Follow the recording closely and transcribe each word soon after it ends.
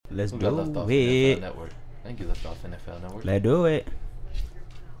Let's do left off it. NFL Network. I think you left off NFL Network. Let's do it.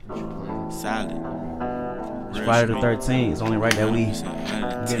 Silent. It's Friday the 13th. It's only right that we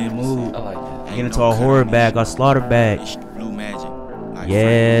get in the mood. I like that. Get into our horror bag, our slaughter bag. Blue magic. Like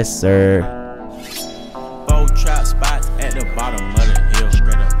Yes, sir. 4 trap spots at the bottom of the hill.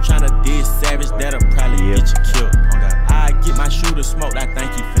 Straight up. Tryna diss savage that'll probably get you killed. I get my shooter smoked, I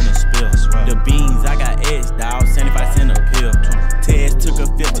think he finna spill. The beans, I got eggs, dawg, 75 cent a pill. Tez took a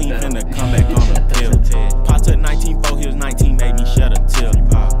 15, finna come back on the pill. Pops took 19-4, he was 19, made me shut a till.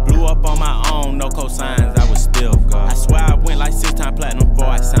 Blew up on my own, no cosigns, I was still. I swear I went like 6 times platinum before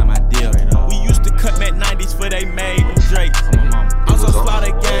I signed my deal. We used to cut Mac 90s for they made them Drakes. I'm so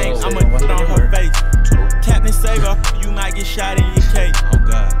slaughter gang, I'ma put on her face. Captain Saver, you might get shot in your cake. Oh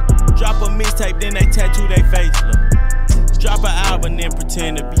God. Drop a mixtape, then they tattoo their face. Drop an album, then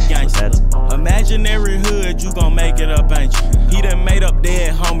pretend to be gangsta. Imaginary hood, you gon' make it up, ain't you? He done made up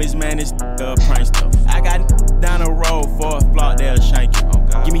dead homies, man, this a prankster. I got down the road for a flock, they'll shank you.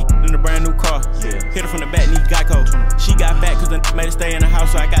 Give me in a brand new car. Hit her from the back, need Geico. She got back cause the made her stay in the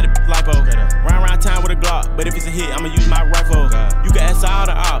house, so I got it lipo. Round town with a Glock, but if it's a hit, I'ma use my rifle. You can ask all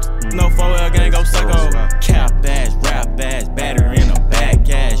the ops, no 4L gang go psycho. Cap ass, rap ass, battery in a bag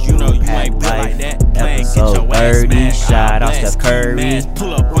cash. You know you ain't built like that. Playing, get your ass smashed. Shout out Steph Curry.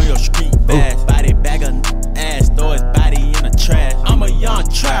 Pull up on your street fast. Body bag of ass, throw his body in the trash. I'm a young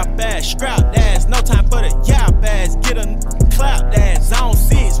trap ass, scrap ass. No time for the yap ass. Get a clap ass. Zone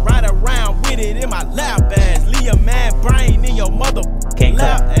 6, ride around with it in my lap ass. Leave a man brain in your mother Can't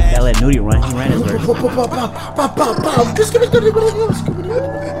lap cut. ass. Gotta let Nudie run. He ran his verse.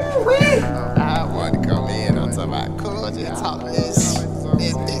 I want to come in on talking about cool, just talk this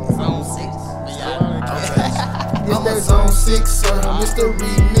big zone 6. It's that zone 6, sir. Mr.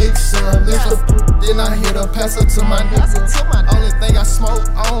 Remixer. Then I hit a passer to my nigga. Only thing I smoke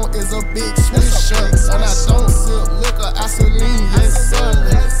on is a big swisher. And I don't sip liquor, I saline, yes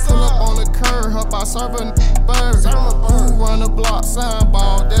sir. Pull up on the curb, help I serve a bird. Who run the block, sign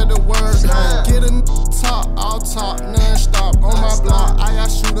ball, they're the word. Get a top, all top, non-stop on my block. I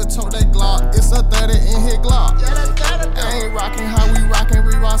got shooter, tote that Glock. It's a 30 in here Glock. I ain't rockin' how we rockin',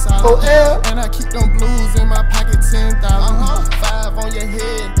 rerock solid. Oh, yeah. And I keep them blues in my pocket, 10,000. 5 on your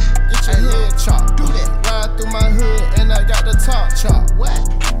head, get your head chopped. Do that. Ride through my hood, and I got the top chop. What?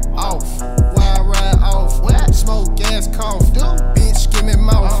 Off. Wide ride off. What? Smoke gas cough. Bitch, give me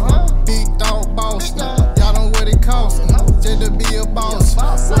mouth. Big dog boss. Y'all know what it costs. Just to be a boss.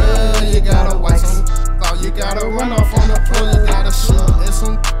 Well, you gotta wax on. You gotta run off on the floor. You gotta shoot. And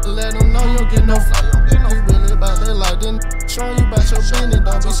some let them know you get no flow. You really about that life. Then showing you about your business.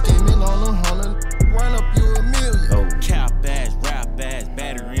 Don't be scheming on them hollering. Run up you a million. Cap ass, rap ass,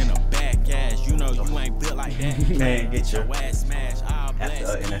 battery in a bag cash. You know you ain't built like that. Man, get your ass smash. All after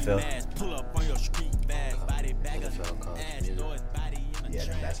NFL. Pull up on your street bag, body bag of ass, throw his body in the Yeah,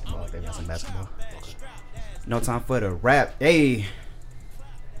 trash. basketball. They got some basketball. No time for the rap. Hey,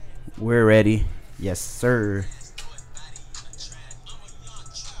 we're ready. Yes, sir.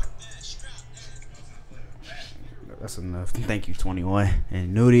 That's enough. Thank you, 21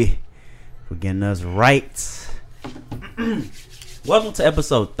 and Nudie, for getting us right. Welcome to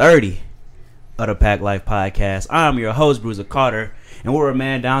episode 30 of the Pack Life Podcast. I'm your host, Bruiser Carter, and we're a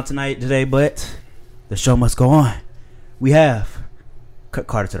man down today, but the show must go on. We have Cut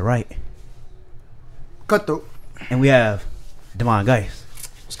Carter to the right. Cut through. And we have Devon Geis.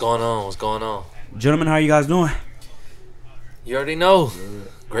 What's going on? What's going on? Gentlemen, how are you guys doing? You already know.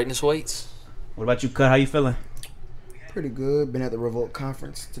 Greatness waits. What about you, Cut? How you feeling? Pretty good. Been at the Revolt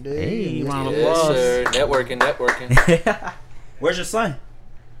conference today. Hey, round of Yes, applause. sir. Networking. Where's your son?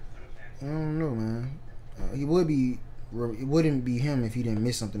 I don't know, man. He would be. It wouldn't be him if he didn't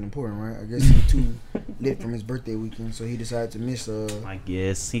miss something important, right? I guess he was too lit from his birthday weekend, so he decided to miss I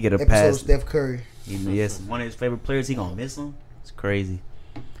guess he get a episode of pass. Steph Curry. Yes, one of his favorite players. He gonna miss him. It's crazy.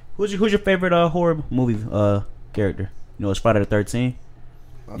 Who's your favorite horror movie character? You know, it's Friday the 13th.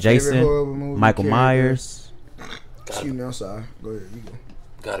 My Jason, favorite horror movie Michael character. Myers. Excuse me, I'm sorry. Go ahead, you go.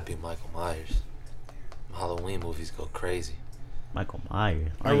 Gotta be Michael Myers. Halloween movies go crazy. Michael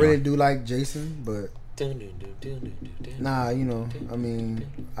Myers. I really do like Jason, but Dun, dun, dun, dun, dun, dun, dun. nah, you know, I mean,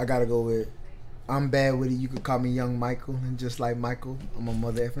 I gotta go with. I'm bad with it. You could call me Young Michael, and just like Michael, I'm a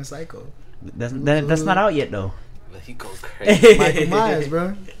mother effing psycho. That's not out yet though. But he go crazy. Michael Myers,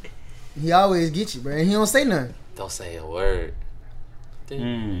 bro. He always get you, bro. And he don't say nothing. Don't say a word. Dun,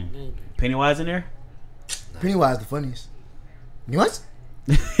 Mm. dun, dun. Pennywise in there? Pennywise the funniest. You what?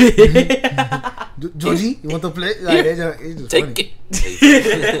 Georgie, you want to play? Like, it's just Take funny.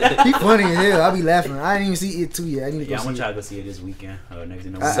 it. He funny as hell. I be laughing. I didn't even see it too yet. I need to go Yeah, I'm see gonna it. try to go see it this weekend. Next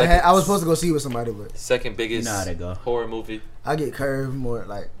thing I was supposed to go see it with somebody, but Second biggest You know how they go. horror movie I get curved more.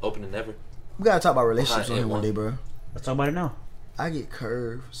 Like opening ever. we gotta talk about relationships on Behind here one A1. day, bro. Let's talk about it now. I get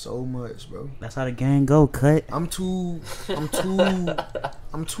curved so much, bro. That's how the gang go. Cut. I'm too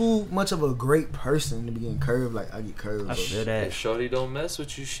much of a great person to be getting curved. Like I get curved. I Bro. feel If that. Shorty don't mess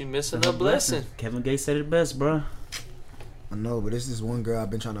with you, she missing a blessing. Kevin Gates said it best, bro. I know, but this is one girl I've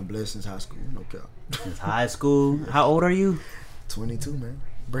been trying to bless since high school. No cap. Since high school. How old are you? 22, man.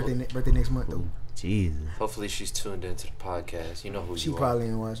 Birthday next month though. Jesus. Hopefully she's tuned into the podcast. You know who She you probably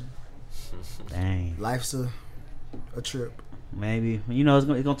ain't watching. Dang. Life's a trip. Maybe. You know, it's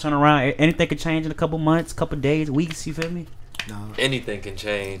gonna turn around. Anything could change in a couple months, couple days, weeks. You feel me? Nah, are. Anything can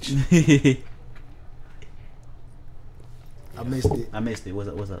change. I missed it. I missed it. What's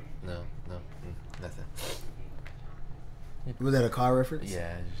up? No, nothing. Was that a car reference?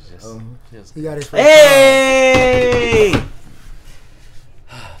 Yeah, it's just. Oh. feels He good. got his first Hey!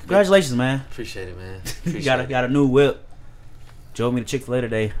 Congratulations, man. Appreciate it, man. You Appreciate got a new whip. Drove me to Chick-fil-A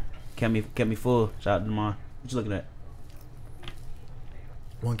today. Kept me full. Shout out to Demar. What you looking at?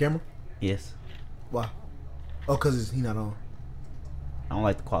 one camera. Yes. Why? Oh, cause he not on. I don't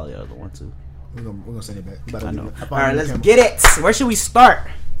like the quality of the other one too. We're gonna send it back. We about to I do know. it. I All found right, a new let's camera. get it. Where should we start?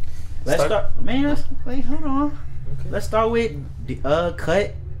 Let's Start- start. Man, wait, hold on. Okay. Let's start with the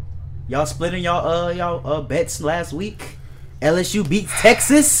cut. Y'all splitting y'all bets last week. LSU beats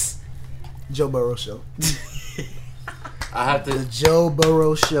Texas. Joe Burrow show. I have The to. Joe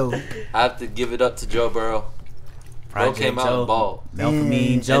Burrow show. I have to give it up to Joe Burrow. Bro Project came out Joe. and balled,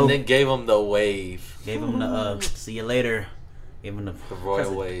 Belfamine Joe and then gave him the wave. gave him the see you later. Gave him the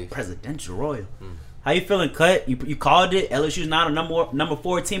royal wave. Presidential royal. How you feeling, Cut? You called it. LSU's not a number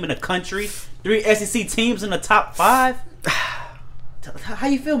 4 team in the country. 3 SEC teams in the top 5. How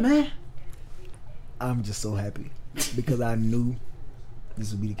you feel, man? I'm just so happy because I knew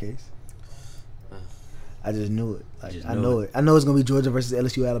this would be the case. I just knew it. Like Just I knew know it. it. I know it's gonna be Georgia versus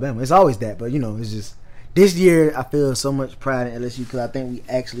LSU, Alabama. It's always that, but you know, it's just this year I feel so much pride in LSU because I think we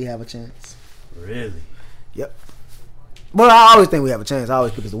actually have a chance. Really? Yep. Well, I always think we have a chance. I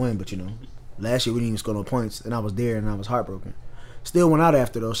always pick us to win, but you know, last year we didn't even score no points, and I was there and I was heartbroken. Still went out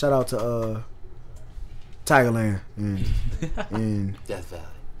after though. Shout out to Tigerland and Death Valley.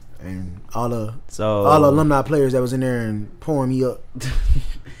 and all the So alumni players that was in there and pouring me up.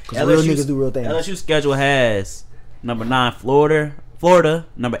 Because real niggas do real things. LSU schedule has number 9 Florida,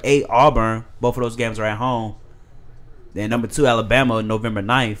 number 8 Auburn. Both of those games are at home. Then number 2 Alabama, November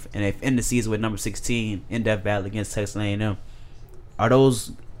 9th, and they end the season with number 16 in Death Valley against Texas A&M. Are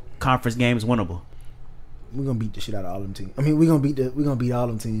those conference games winnable? We're gonna beat the shit out of all them teams. I mean, we're gonna beat all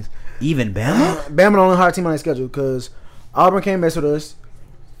them teams. Even Bama? Bama the only hard team on their schedule because Auburn came best with us.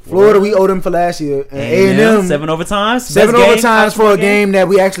 Florida, we owed them for last year, and A&M 7 overtimes. seven Best game, overtimes college for a football game that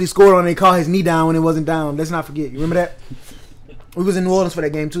we actually scored on. They called his knee down when it wasn't down. Let's not forget. You remember that? We was in New Orleans for that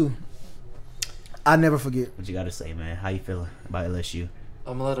game too. I never forget. What you got to say, man? How you feeling about LSU?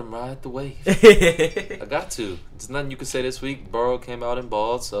 I'm gonna let him ride the wave. I got to. There's nothing you can say this week. Burrow came out and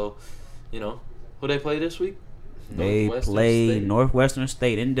balled, so you know who they play this week. They Northwestern play State. Northwestern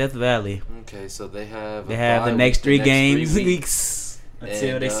State in Death Valley. Okay, so they have They a have bye the next week, 3 games weeks. weeks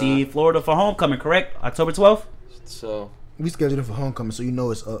until And, they see Florida for homecoming. Correct? October 12th. So We scheduled them for homecoming, so you know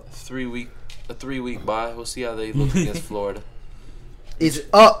it's up. a 3-week bye. We'll see how they look against Florida. It's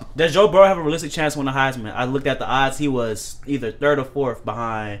up. Does Joe Burrow have a realistic chance to win the Heisman? I looked at the odds. He was either 3rd or 4th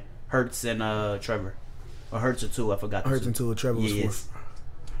behind Hurts and Trevor, or Hurts or 2. I forgot. Hurts until Trevor was Yes. fourth.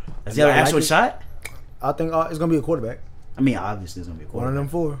 Is he an I like actual it. shot? I think it's gonna be a quarterback. I mean, obviously it's gonna be a One of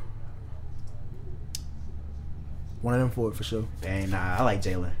quarterback. them 4. One of them 4 for sure. Dang, nah, I like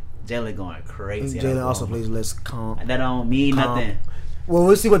Jalen. Jalen going And crazy. at Jalen also Oklahoma. plays less calm. That don't mean Calm. nothing Well,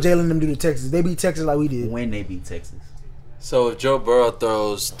 we'll see what Jalen and them do to Texas. They beat Texas like we did. when they beat Texas. So if Joe Burrow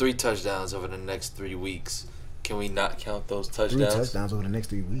throws 3 touchdowns over the next 3 weeks, can we not count those 3 touchdowns? touchdowns over the next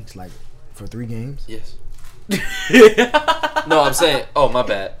 3 weeks, like for 3 games. Yes. No, I'm saying. Oh, my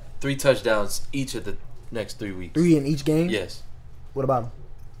bad. 3 touchdowns each of the next 3 weeks. 3 in each game. Yes. What about them?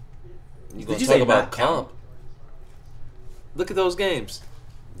 You gonna you talk say about not count? comp? Look at those games.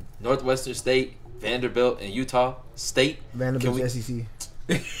 Northwestern State, Vanderbilt, and Utah State. Vanderbilt's Can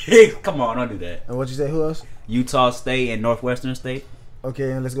SEC. Come on, don't do that. And what you say? Who else? Utah State and Northwestern State.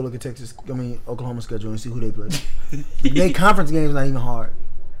 Okay, and let's go look at Oklahoma schedule and see who they play. They conference games not even hard.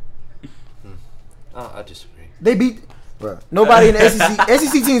 Oh, I disagree. They beat, bruh. Nobody in the SEC.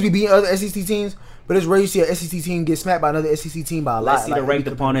 SEC teams be beating other SEC teams, But it's rare you see an SEC team get smacked by another SEC team by a lot. Let's see the ranked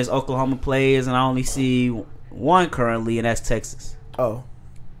opponents Oklahoma plays, and I only see one currently, and that's Texas. Oh.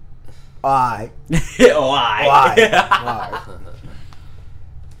 Alright. Alright.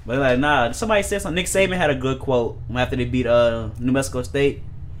 But like, nah, somebody said something. Nick Saban had a good quote after they beat New Mexico State.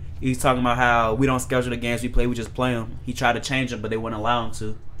 He's talking about how we don't schedule the games we play, we just play them. He tried to change them, but they wouldn't allow him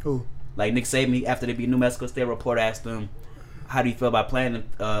to. Who? Like Nick Saban, after they beat New Mexico State, a reporter asked him, "How do you feel about playing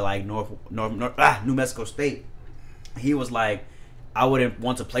like New Mexico State?" He was like, "I wouldn't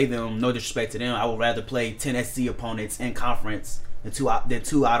want to play them. No disrespect to them. I would rather play 10 SC opponents in conference than two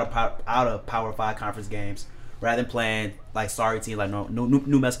out of Power 5 conference games, rather than playing like sorry teams like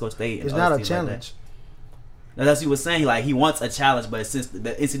New Mexico State." And it's not a challenge. Like that's what he was saying. Like he wants a challenge, but since the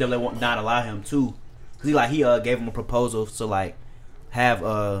NCAA won't not allow him to, because he gave him a proposal to like have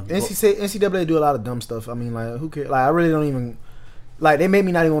NCAA do a lot of dumb stuff. I mean, like who cares? Like I really don't even like. They made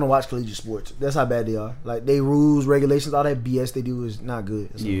me not even want to watch collegiate sports. That's how bad they are. Like they rules, regulations, all that BS they do is not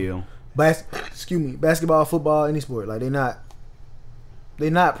good. So, yeah. Basketball, football, any sport. Like they're not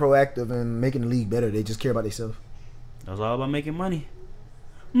proactive in making the league better. They just care about themselves. That's all about making money.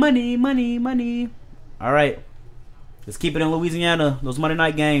 Money. All right, let's keep it in Louisiana. Those Monday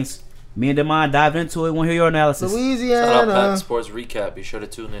night games. Me and Demond dive into it. Want to hear your analysis? Louisiana. Shout out Pack Sports Recap. Be sure to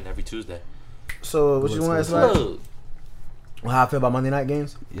tune in every Tuesday. So what you want to ask about? How I feel about Monday night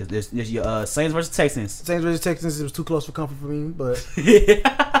games? There's your Saints versus Texans. Saints versus Texans. It was too close for comfort for me, but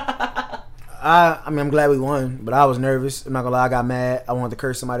I mean I'm glad we won, but I was nervous. I'm not gonna lie, I got mad. I wanted to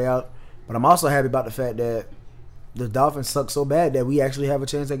curse somebody out, but I'm also happy about the fact that the Dolphins suck so bad that we actually have a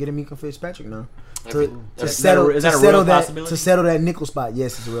chance at getting Minkah Fitzpatrick now. To settle that nickel spot.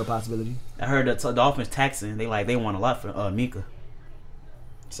 Yes, it's a real possibility. I heard the Dolphins taxing. They want a lot for Minkah.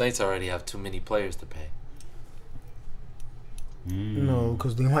 Saints already have too many players to pay. No,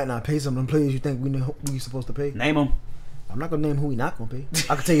 because they might not pay some of them players you think we supposed to pay. Name them. I'm not gonna name who we not gonna pay.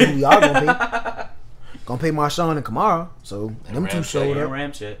 I can tell you who we are gonna pay. Gonna pay Marshawn and Kamara. So and them two showed up.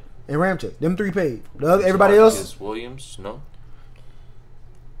 And Ramchick. Them three paid. Everybody else. Williams, no.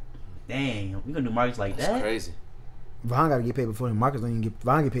 Dang, we gonna do Marcus like That's that? crazy. Vaughn gotta get paid before him. Marcus don't even get.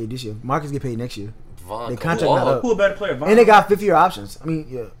 Vaughn get paid this year. Marcus get paid next year. Vaughn, they contract not up. Who a better player? Vaughn? And they got 5th-year options. I mean,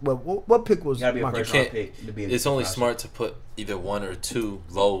 yeah. But what pick was? Gotta be a Marcus? first round pick to be. It's only smart to put either one or two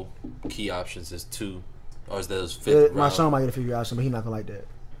low key options as two, or is those fifth round. Marshawn might get a 5th-year option, but he's not gonna like that.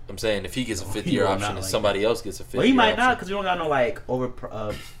 I'm saying if he gets a 5th-year option and somebody else gets a 5th-year well, he might option. not because we don't got no like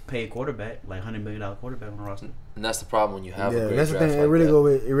paid quarterback, like $100 million quarterback on the roster. And that's the problem when you have a great that's the draft thing. like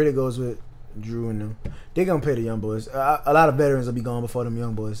It really goes with Drew and them. They gonna pay the young boys. A lot of veterans will be gone before them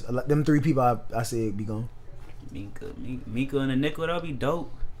young boys. Them 3 people I said be gone. Minkah and the nickel, that'll be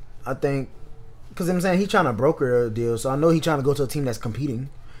dope. I think because I'm saying he's trying to broker a deal, so I know he's trying to go to a team that's competing.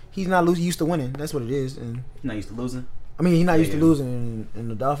 He's not used to winning. That's what it is. And He's not used to losing. I mean, he's not used to losing.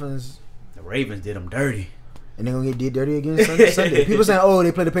 And the Dolphins. The Ravens did him dirty. And they're going to get dirty again Sunday. People saying, oh,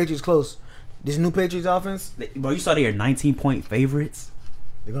 they play the Patriots close. This new Patriots offense. Bro, you saw they are 19-point favorites.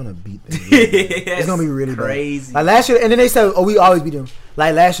 They're going to beat them. It's going to be really crazy. Bad. Like last year, and then they said, oh, we always beat them.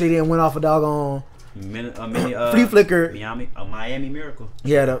 Like last year, they didn't win off a doggone flea flicker. Miami Miracle.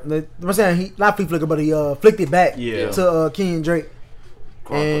 Yeah, I'm saying he not flea flicker, but he flicked it back to Kenyon Drake.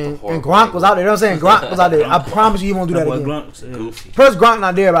 And Gronk was out there. You know what I'm saying? Gronk was out there. I promise you he won't do that again. First, Gronk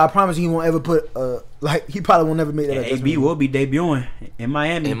not there, but I promise you he won't ever put he probably won't never make that. AB will be debuting in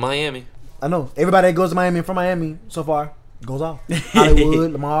Miami. I know. Everybody that goes to Miami and from Miami so far goes off.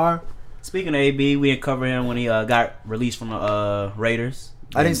 Hollywood, Lamar. Speaking of AB, we didn't cover him when he got released from the Raiders.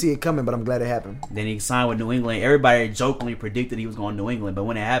 I didn't see it coming, but I'm glad it happened. Then he signed with New England. Everybody jokingly predicted he was going to New England, but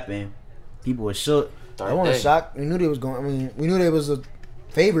when it happened, people were shook. I wasn't shocked. We knew they was going. I mean, we knew they was a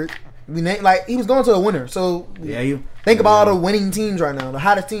favorite. Like he was going to a winner. So think about all the winning teams right now, the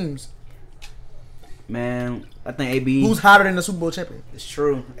hottest teams. Man, I think AB. Who's hotter than the Super Bowl champion? It's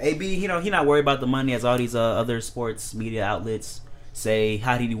true. AB, he not worried about the money as all these other sports media outlets say.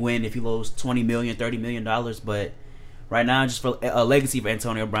 How did he win if he lost $20 million, $30 million? But right now, just for a legacy for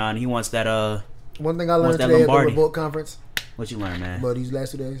Antonio Brown, he wants that. One thing I learned today at the Revolt conference. What you learned, man? But these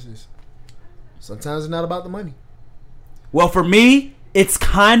last 2 days is sometimes it's not about the money. Well, for me, it's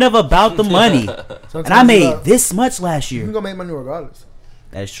kind of about the money. And I made this much last year. You're gonna make money regardless.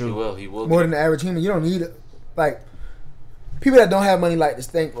 That's true. He will. More than the average human. You don't need it. Like people that don't have money like to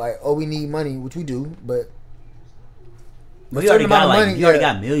think like, oh, we need money, which we do, but you already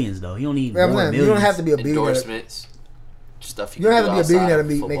got millions though. You don't need more millions. You don't have to be a billionaire. Endorsements, stuff you don't have to be a billionaire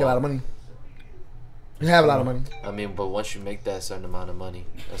to make a lot of money. You have a lot of money. I mean, but once you make that certain amount of money,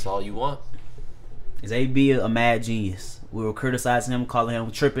 that's all you want. Is AB a mad genius? We were criticizing him, calling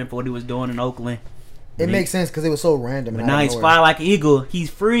him tripping for what he was doing in Oakland. It makes sense because it was so random. But now he's flying like an eagle. He's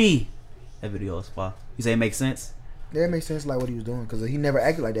free. That video is fire. You say it makes sense? Yeah, it makes sense like what he was doing because he never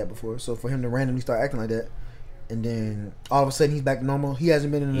acted like that before. So for him to randomly start acting like that, and then all of a sudden he's back to normal. He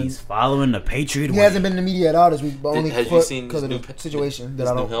hasn't been in. He's following the Patriot. He hasn't been in the media at all this week, but only because of the situation that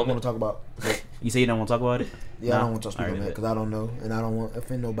I don't want to talk about. You say you don't want to talk about it? Yeah, I don't want to speak on that because I don't know, and I don't want to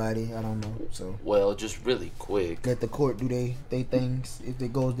offend nobody. I don't know. So well, just really quick. Let the court do they things if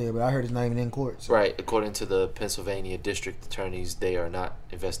it goes there. But I heard it's not even in court. So. Right, according to the Pennsylvania district attorneys, they are not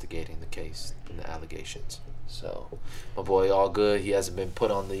investigating the case and the allegations. So, my boy, all good. He hasn't been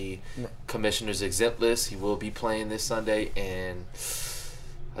put on the commissioner's exempt list. He will be playing this Sunday, and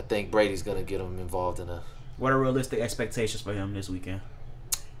I think Brady's going to get him involved in a... What are realistic expectations for him this weekend?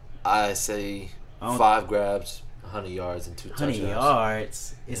 I say 5 grabs, 100 yards, and 2 touchdowns. 100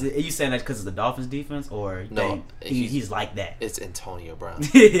 yards? Is it? Are you saying that because of the Dolphins' defense, or no? He's like that. It's Antonio Brown.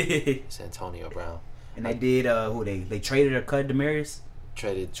 It's Antonio Brown. And they did. Who they traded or cut Demaryius?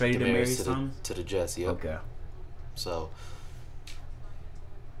 Traded Demaryius to the Jets. Yep. Okay. So,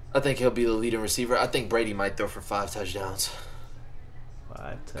 I think he'll be the leading receiver. I think Brady might throw for 5 touchdowns. 5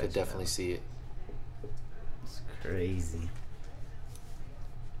 touchdowns. Could definitely see it. It's crazy.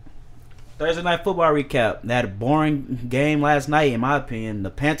 Thursday night football recap. They had a boring game last night, in my opinion. The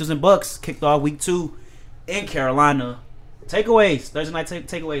Panthers and Bucks kicked off week 2 in Carolina. Takeaways. Thursday night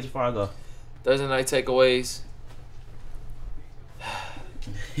takeaways before I go. Thursday night takeaways.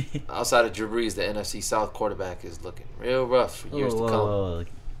 Outside of Drew Brees, the NFC South quarterback is looking real rough for years to come.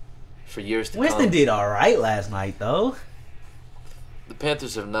 For years to Winston come. did all right last night, though. The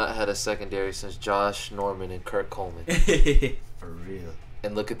Panthers have not had a secondary since Josh Norman and Kurt Coleman. For real.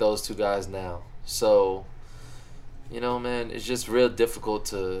 And look at those 2 guys now. So, man, it's just real difficult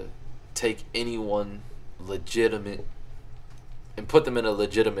to take anyone legitimate and put them in a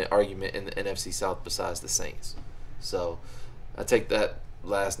legitimate argument in the NFC South besides the Saints. So, I take that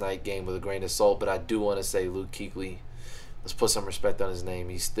last night game with a grain of salt, but I do want to say Luke Kuechly, let's put some respect on his name.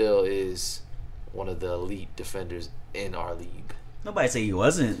 He still is one of the elite defenders in our league. Nobody say he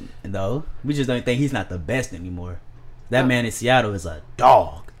wasn't, though. We just don't think he's not the best anymore. That man in Seattle is a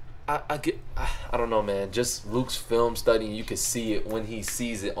dog. I don't know, man. Just Luke's film studying, you can see it when he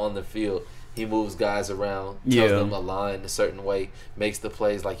sees it on the field. He moves guys around, tells them a line a certain way, makes the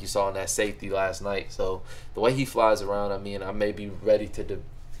plays like you saw in that safety last night. So the way he flies around, I may be ready to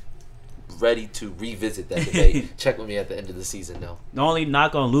revisit that debate. Check with me at the end of the season, though. The only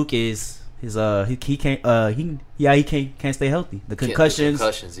knock on Luke is his he can't stay healthy. The concussions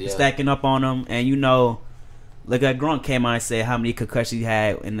stacking up on him, and look at Gronk came out and said how many concussions he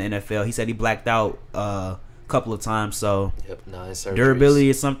had in the NFL. He said he blacked out couple of times, so durability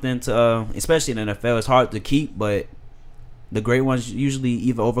is something to especially in the NFL. It's hard to keep, but the great ones usually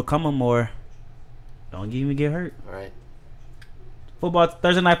either overcome them or don't even get hurt. All right.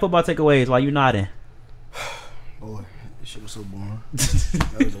 Thursday night football takeaways while you nodding. Boy, this shit was so boring.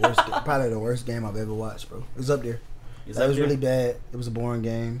 That was the worst, probably the worst game I've ever watched, bro. It was up there. It was really bad. It was a boring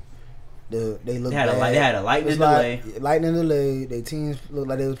game. They looked bad. They had a lightning delay. Lightning delay. Their teams looked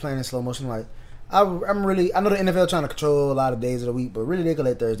like they was playing in slow motion. Like I know the NFL trying to control a lot of days of the week, but really they could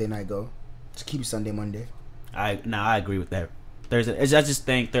let Thursday night go. Just keep it Sunday, Monday. I agree with that. Thursday. I just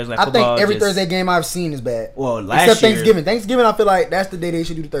think Thursday night football. I think every Thursday game I've seen is bad. Well, last except year, Thanksgiving. Thanksgiving, I feel like that's the day they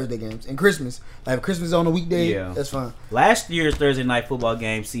should do the Thursday games. And Christmas, like if Christmas is on a weekday, that's fine. Last year's Thursday night football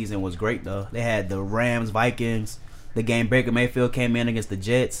game season was great though. They had the Rams, Vikings. The game Baker Mayfield came in against the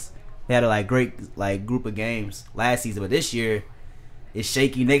Jets. They had a great group of games last season, but this year it's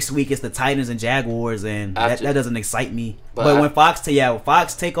shaky. Next week it's the Titans and Jaguars, and that doesn't excite me. But when Fox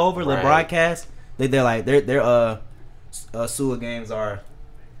take over the broadcast, their sewer games are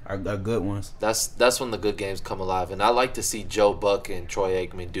good ones. That's when the good games come alive, and I like to see Joe Buck and Troy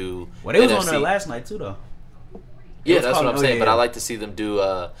Aikman do. Well, they was on there last night too, though. Yeah, that's what I'm saying. But I like to see them do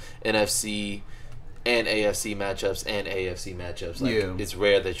NFC and AFC matchups and AFC matchups. It's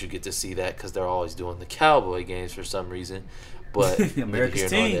rare that you get to see that because they're always doing the Cowboy games for some reason. But America's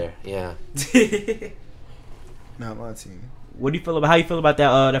team, there. Yeah. Not my team. How you feel about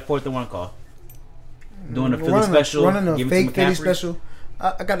that 4th and 1 call? Doing the Philly special, running a fake Philly special.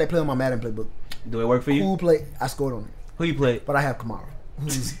 I got that play on my Madden playbook. Do it work for you? Cool play. I scored on it. Who you played? But I have Kamara,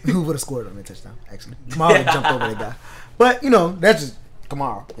 who would have scored on that touchdown. Actually, Kamara jumped over that guy. But that's just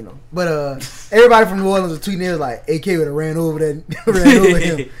Kamara. But everybody from New Orleans was tweeting. It was like AK would have ran over him. Who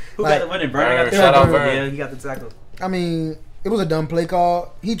got the winning? Vernon got the tackle. Yeah, he got the tackle. I mean, it was a dumb play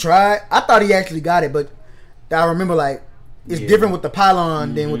call. He tried. I thought he actually got it, but I remember it's different with the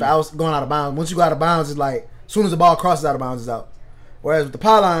pylon than with the going out of bounds. Once you go out of bounds, it's like as soon as the ball crosses out of bounds, it's out. Whereas with the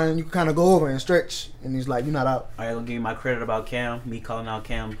pylon, you can kind of go over and stretch, and it's like you're not out. All right, gonna give you my credit about Cam. Me calling out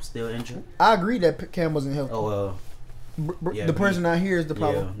Cam still injured. I agree that Cam wasn't healthy. Oh well. Yeah, the person not here is the Yeah,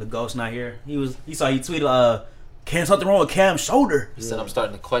 problem. the ghost not here. He tweeted, Cam, something wrong with Cam's shoulder. He said, I'm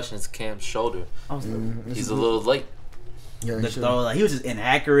starting to question his Cam's shoulder. I was He's a little late. Yeah, the sure. throw, like, he was just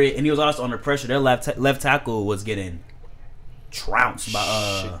inaccurate, and he was also under pressure. Their left tackle was getting trounced by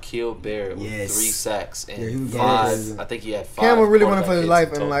Shaquille Barrett with yes. 3 sacks and Yeah, he was 5. crazy. I think he had 5. Cam was really running quarterback for his hits life,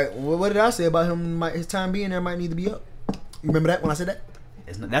 in and total. like, what did I say about him? His time being there might need to be up. You remember that when I said that?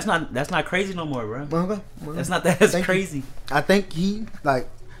 that's not crazy no more, bro. Okay. That's not that's Thank you. crazy. I think he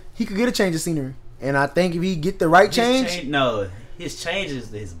could get a change of scenery, and I think if he get the right change, His change is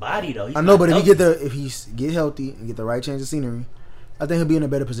his body though. He's I know, not but healthy. if he get healthy and get the right change of scenery, I think he'll be in a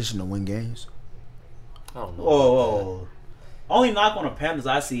better position to win games. I don't know. Whoa. Only knock on the Panthers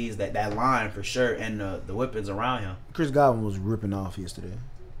I see is that line for sure, and the weapons around him. Chris Godwin was ripping off yesterday.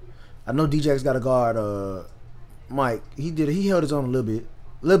 I know Djax got a guard. Mike, he held his own a little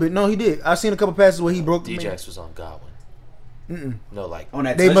bit. No, he did. I seen a couple passes where he broke. Djax was on Godwin. No, like On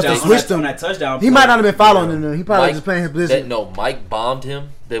that They touchdown, must have switched on him. that touchdown. He play. might not have been following him. He probably Mike- just playing his position. Mike bombed him.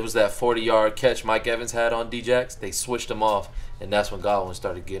 There was that 40-yard catch Mike Evans had on Djax. They switched him off, and that's when Godwin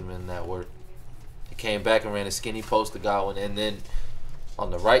started getting him in that work. He came back and ran a skinny post to Godwin, and then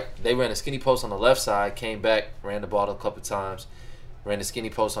on the right, they ran a skinny post on the left side, came back, ran the ball a couple times, ran a skinny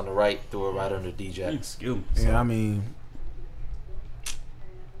post on the right, threw it right under Djax. Excuse me. Yeah, I mean,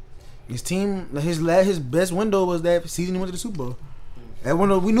 his team, his best window was that season he went to the Super Bowl. That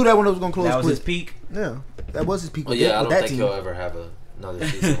window, we knew that window was gonna close. That was quick. his peak. Yeah, that was his peak. Well, with yeah, I with don't that think team. he'll ever have another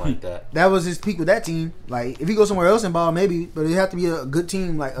season like that. That was his peak with that team. Like, if he goes somewhere else and ball, maybe, but it have to be a good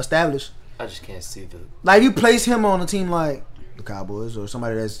team, like established. I just can't see the Like, you place him on a team like the Cowboys or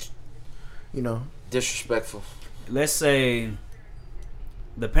somebody that's, disrespectful. Let's say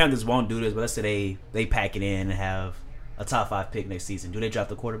the Panthers won't do this, but let's say they pack it in and have a top 5 pick next season. Do they drop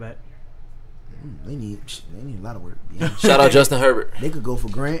the quarterback? they need a lot of work. Yeah. Shout out Justin Herbert. They could go for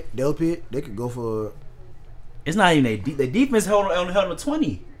Grant Delpit. They could go for. It's not even the defense held on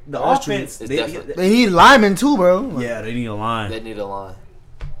 20. The That's true. offense, It's they, definitely- They need linemen too, bro. Like, yeah, they need a line. They need a line.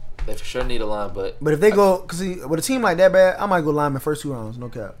 They for sure need a line, but But if they go, cause with a team like that bad, I might go lineman first 2 rounds. No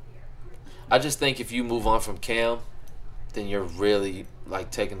cap. I just think if you move on from Cam, then you're really like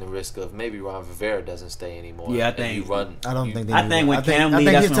taking the risk of maybe Ron Rivera doesn't stay anymore. Yeah, I and think- you run. I don't think. They I need think one. when Cam I leave,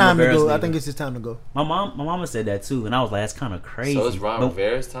 think that's his when time to Rivera's go. I leaving. think it's his time to go. My mama said that too, and I was like, that's kind of crazy. So it's Ron But-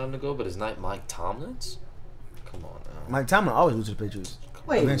 Rivera's time to go, but it's not Mike Tomlin's. Come on now. Mike Tomlin always lose to the Patriots.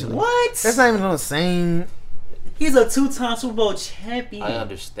 Wait, Eventually. what? That's not even on the same. He's a 2-time Super Bowl champion. I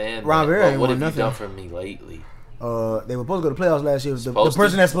understand. Ron that, Rivera but ain't what won have you nothing. done for me lately? They were supposed to go to the playoffs last year. The Supposed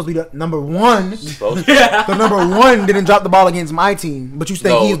person to? that's supposed to be the number one, Supposed to? the number one didn't drop the ball against my team. But you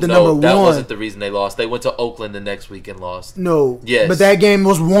think he's the number that one? wasn't the reason they lost. They went to Oakland the next week and lost. No. Yes. But that game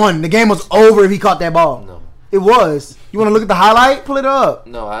was won. The game was over if he caught that ball. No. It was. You want to look at the highlight? Pull it up.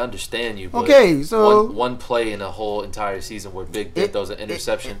 No, I understand you. But Okay, so- one play in the whole entire season where Big Dick It- throws an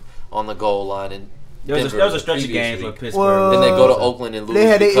interception on the goal line and There was Denver a stretch of the previous games week. with Pittsburgh. Well, Then they go to Oakland and lose They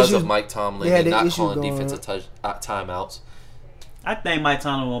had their because of issues- Mike Tomlin they had and their not issues calling going defensive timeouts. I think Mike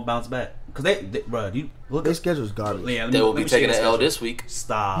Tomlin won't bounce back because bro, you look Their at schedule's garbage. yeah, let They me- will let be me taking check an the L schedule. this week.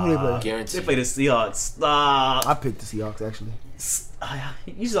 Stop. Who they play? Guaranteed. They play the Seahawks. Stop. I picked the Seahawks actually.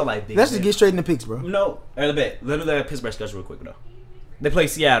 You just don't like big. Let's just man. get straight in the picks, bro. No, let me look at Pittsburgh schedule real quick though. They play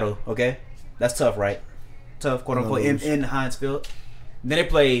Seattle. Okay, that's tough, right? Tough, quote unquote, in Heinz Field. Then they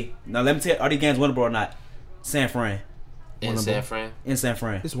play. Now let me tell you, are these games winnable or not? San Fran In San Fran. in San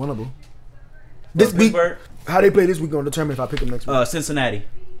Fran. It's winnable. This week, Pittsburgh, how they play this week gonna determine if I pick them next week. Cincinnati,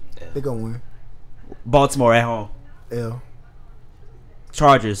 They gonna win. Baltimore at home, L.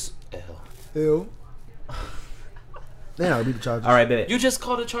 Chargers. L. L. They not beat the Chargers. All right, bet. You just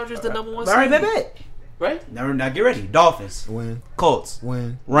called the Chargers the number one All right, seed, bet. right? Now get ready. Dolphins, Win. Colts,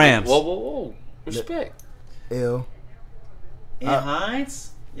 Win. Rams. Whoa. Respect. L. In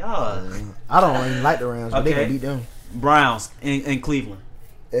Heinz, y'all. I don't even like the Rams, but they Okay. can beat them. Browns in Cleveland.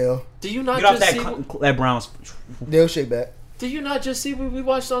 L. Do you not Get off just that see? that Browns. They'll shake back. Do you not just see what we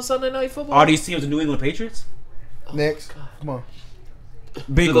watched on Sunday Night Football? Are these teams the New England Patriots? Next. Come on.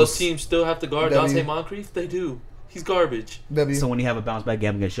 Do those Bengals. teams still have to guard W. Dante Moncrief? They do. He's garbage. W. So when you have a bounce back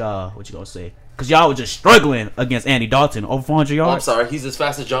game against y'all, what you gonna say? Because y'all were just struggling against Andy Dalton over 400 Oh, I'm yards. sorry. He's as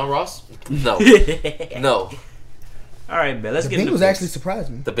fast as John Ross? No. No. All right, man. Let's the get into Bengals this. actually surprised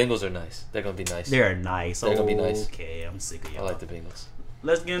me. The Bengals are nice. They're going to be nice. They're nice. They're gonna be nice. Okay, I'm sick of I y'all. like the Bengals.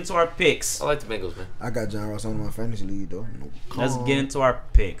 Let's get into our picks. I like the Bengals, man. I got John Ross on my fantasy league though. Let's get into our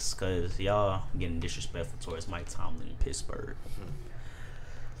picks because y'all getting disrespectful towards Mike Tomlin in Pittsburgh.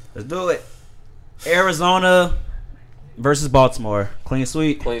 Let's do it. Arizona versus Baltimore. Clean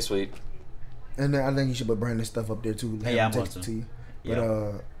sweep. Clean sweep. And then I think you should put Brandon stuff up there too. Yeah, I'm text going it to you. Yeah.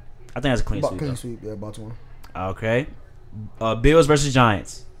 But I think that's a clean sweep. clean though. sweep, yeah, Baltimore. Okay. Bills versus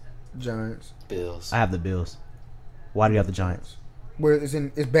Giants. Giants. Bills. I have the Bills. Why do you have the Giants? Where it's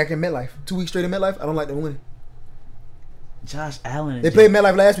back in MetLife. 2 weeks straight in MetLife. I don't like them winning. Josh Allen. They played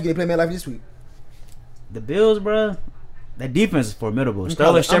MetLife last week. They played MetLife this week. The Bills, bro. That defense is formidable. I'm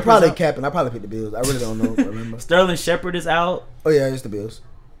Sterling Shepard. probably capping. I probably picked the Bills. I really don't know. Remember? Sterling Shepard is out. Oh yeah, it's the Bills.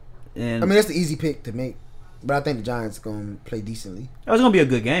 And I mean, that's the easy pick to make. But I think the Giants gonna play decently. it was gonna be a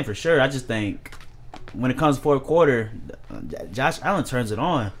good game for sure. I just think when it comes to fourth quarter, Josh Allen turns it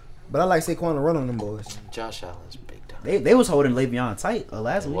on. But I like Saquon to run on them boys. Josh Allen's big time. They was holding Le'Veon tight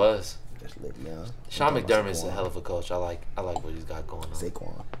last It week. was. Just let me out. Sean McDermott's a hell of a coach. I like what he's got going on.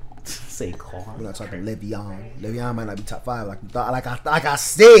 Saquon. Saquon. We're not talking Le'Veon. Le'Veon might not be top 5 like we thought. Like I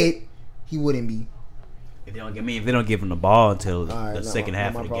said, he wouldn't be. If they don't give him the ball until Alright, the second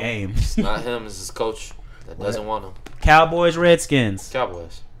half of the problem. game. Not him. It's his coach that doesn't want him. Cowboys, Redskins.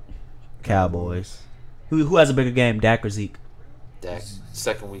 Cowboys. Who has a bigger game, Dak or Zeke? Dak.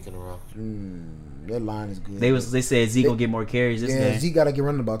 Second week in a row. That line is good. They said Zeke gonna get more carries this game. Zeke gotta get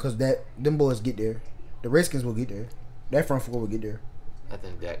running the ball because them boys get there. The Redskins will get there. That front four will get there. I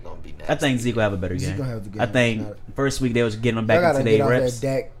think Dak gonna be next. I think Zeke will have a better Zeke game. gonna have the game. I think Not- first week they was getting them I back gotta into get their off reps. that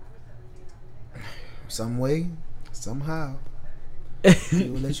Dak. Some way, somehow, he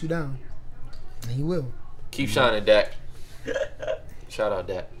will let you down. And he will. Keep shining, Dak. Shout out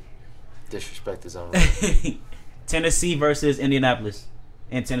Dak. Disrespect is unreal. Tennessee versus Indianapolis.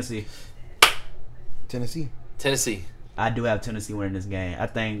 In Tennessee. Tennessee. Tennessee. I do have Tennessee winning this game. I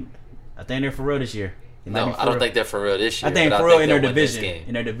think they're for real this year. They might No, be for I don't real. think they're for real this year. I think but for real think in their they'll win this division. game.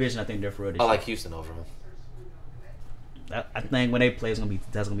 In their division, I think they're for real this I year. like Houston over them. I think when they play, that's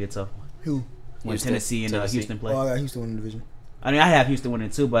gonna be a tough one. Who? When Houston. Tennessee and Tennessee. Houston play. Oh, I got Houston winning the division. I mean, I have Houston winning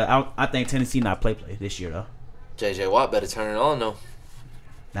too, but I think Tennessee not play this year though. J.J. Watt better turn it on though.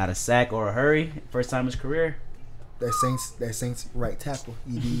 Not a sack or a hurry. First time in his career. That Saints right tackle.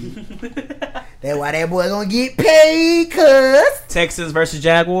 You did. That's why that boy gonna get paid, cuz. Texans versus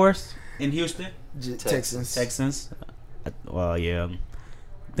Jaguars in Houston. Texans. Well, yeah.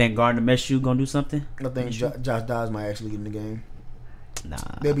 Think Gardner Minshew gonna do something? I think Josh Dobbs might actually get in the game. Nah.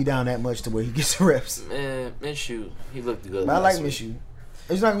 They'll be down that much to where he gets the reps. Man, Minshew, he looked good. But I like last week. Minshew.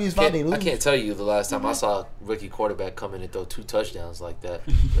 It's not gonna be his fault they lose. I can't tell you the last time I saw a rookie quarterback come in and throw 2 touchdowns like that.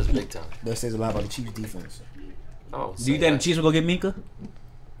 That's big time. That says a lot about the Chiefs defense. Oh, Do you think the Chiefs will go get Minka?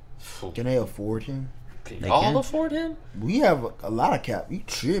 Can they afford him? Can They y'all can. afford him? We have a lot of cap. You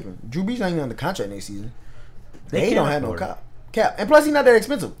tripping? Drew Brees not even on the contract next season. They can't don't have no afford cap. And plus, he's not that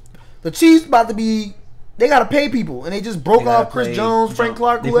expensive. The Chiefs about to be. They gotta pay people, and they just broke They gotta off Chris play Jones, Frank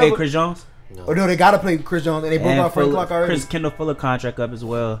Clark, They whoever. pay Chris Jones. No. Oh no, they gotta play Chris Jones, and they broke And off Frank Fuller- Clark already. Chris Kendall Fuller contract up as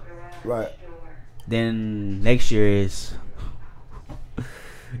well. Right. Then next year is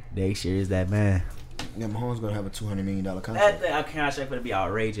that man. Yeah, Mahomes gonna have a $200 million contract. That contract gonna be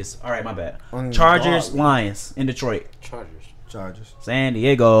outrageous. All right, my bad. Ungodly. Chargers, Lions in Detroit. Chargers. San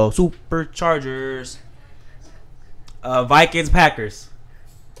Diego Superchargers. Vikings, Packers.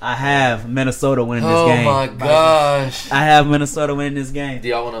 I have Minnesota winning this Oh game. my gosh. I have Minnesota winning this game. Do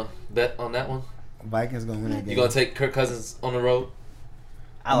y'all want to bet on that one? Vikings gonna win that game. You gonna take Kirk Cousins on the road?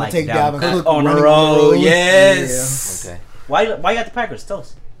 I I'm like gonna take Dalvin Dalvin Cook Cook on the running road. Yes. Okay. Why you got the Packers? Tell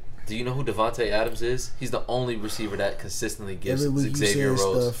us. Do you know who Devontae Adams is? He's the only receiver that consistently gives Every week you Xavier say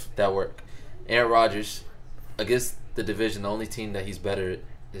Rhodes stuff. that work. Aaron Rodgers, against the division, the only team that he's better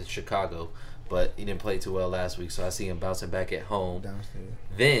is Chicago, but he didn't play too well last week, so I see him bouncing back at home. Downstairs.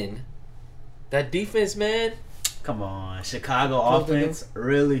 Then, that defense, man, Come on, Chicago Close to offense.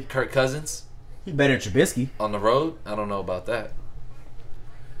 Really? Kirk Cousins He better than Trubisky. on the road, I don't know about that.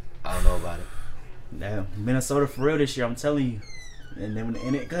 I don't know about it. Yeah, Minnesota for real this year. I'm telling you. And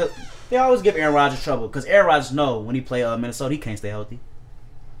then cause they always give Aaron Rodgers trouble because Aaron Rodgers know when he play Minnesota he can't stay healthy.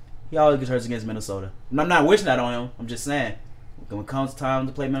 He always gets hurt against Minnesota. And I'm not wishing that on him. I'm just saying when it comes time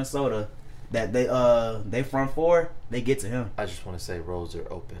to play Minnesota, that they front four they get to him. I just want to say roads are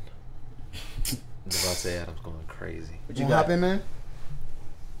open. Devontae Adams going crazy. What You you hop got? in, man?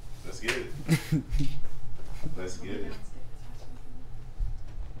 Let's get it. Let's get it.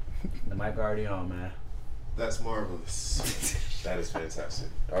 The mic already on, man. That's marvelous. That is fantastic.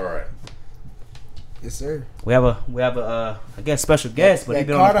 All right. Yes, sir. We have a I guess special guest, but that he's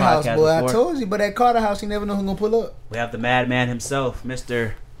been on the Carter House, podcast boy. I before. told you, but that Carter House, you never know who's gonna pull up. We have the madman himself,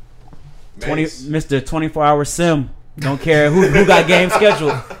 Mr. Mace. Mr. 24-hour sim. Don't care who got game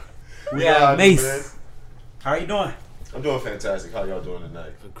scheduled. We have got you, Mace. man. How are you doing? I'm doing fantastic. How y'all doing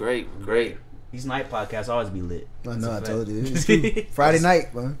tonight? Great. These night podcasts always be lit. I know, I That's a told fact. you. It's true. Friday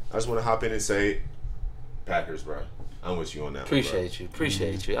night, man. I just want to hop in and say, Packers, bro. I'm with you on that. Appreciate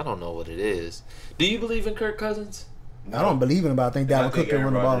you. I don't know what it is. Do you believe in Kirk Cousins? No. I don't believe in him, but I think I Dalvin think Cook can run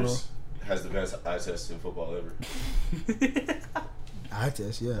Aaron the ball. Rodgers has the best eye test in football ever. I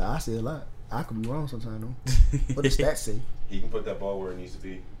test, yeah. I say a lot. I could be wrong sometimes, though. What does stats say? He can put that ball where it needs to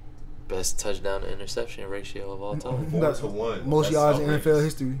be. Best touchdown to interception ratio of all time. 4-1. Most That's yards in outrageous. NFL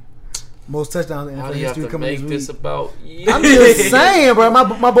history. Most touchdowns in How NFL do you have history to coming make this this week. about you? I'm just saying, bro.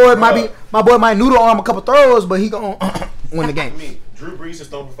 My boy might noodle arm a couple throws, but he gonna win the I game. mean, Drew Brees has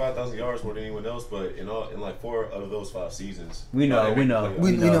thrown for 5,000 yards more than anyone else, but in like 4 out of those 5 seasons, We know. We We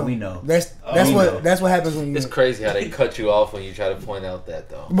know. That's we what know. that's what happens when you. It's crazy how they cut you off when you try to point out that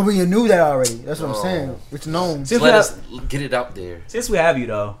though. But when you knew that already, that's what I'm No. saying. It's known. Since Let we us get it out there. Since we have you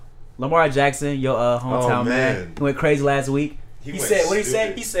though, Lamar Jackson, your hometown Oh, man, man. he went crazy last week. He went said, "What he said?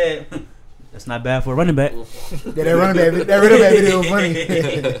 stupid. He said, that's not bad for a running back." Yeah, that running back video was funny.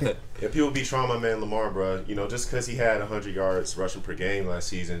 Yeah, people be trying my man Lamar, bro. You know, just because he had 100 yards rushing per game last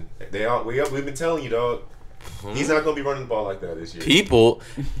season, we've been telling you, dog. He's not gonna be running the ball like that this year. People,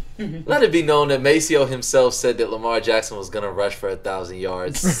 let it be known that Maceo himself said that Lamar Jackson was gonna rush for 1,000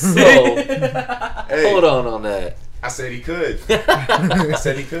 yards. So Hey, hold on that. I said he could. I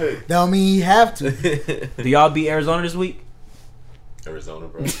said he could. That don't mean he have to. Do y'all beat Arizona this week? Arizona,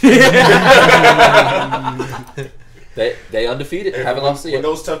 bro. They undefeated. And Haven't lost it when yet.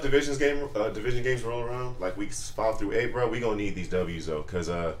 those tough division games roll around, like weeks 5 through 8, bro, we gonna need these W's though, because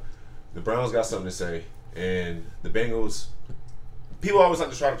the Browns got something to say, and the Bengals. People always like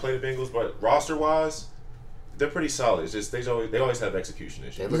to try to play the Bengals, but roster wise, they're pretty solid. It's just they always have execution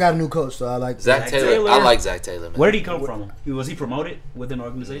issues. We got a new coach, so I like Zach Taylor. I like Zach Taylor, man. Where did he come from? Was he promoted within the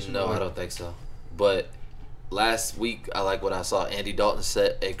organization? No, I don't think so. But last week, I like what I saw. Andy Dalton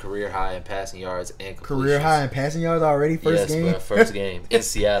set a career high in passing yards and completions. career high in passing yards already. First Yes, game. bro, first game in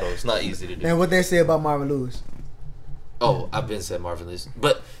Seattle. It's not easy to do. And what they say about Marvin Lewis? Oh, I've been said Marvin Lewis,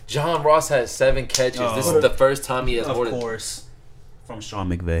 but John Ross has 7 catches. This Oh. is the first time he has Of more than. course, from Sean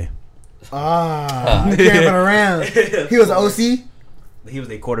McVay. He carrying it around. He was an OC. He was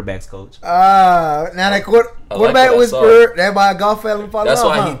a quarterback's coach. Now that quarterback what I was saw. for that why golf fell and falling That's off.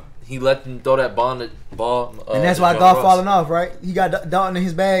 why huh? he let them throw that ball. And that's to why John golf Ross. falling off, right? He got Dalton in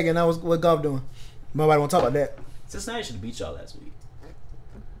his bag, and that was what golf doing. Nobody want to talk about that. Cincinnati should have beat y'all last week.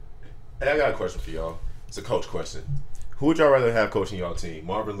 Hey, I got a question for y'all. It's a coach question. Who would y'all rather have coaching y'all team,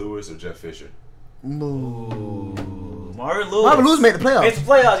 Marvin Lewis or Jeff Fisher? Ooh, Marvin Lewis. Marvin Lewis made the playoffs. Made the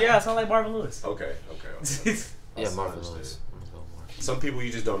playoffs. Yeah, I sound like Marvin Lewis. Okay. Yeah, I Marvin understand. Lewis. I'm gonna go Marvin. Some people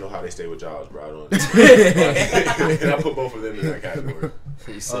you just don't know how they stay with jobs, bro. I don't understand. And I put both of them in that category.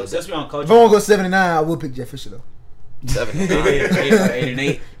 He said Since we on coach, If I want to go 7-9, I will pick Jeff Fisher though.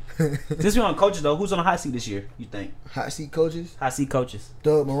 7-9. 8-8. Since we on coaches though, who's on the hot seat this year? You think Hot seat coaches: hot seat coaches?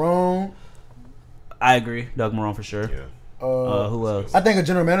 Doug Marrone. I agree, Doug Marrone for sure. Yeah. Who else? I think a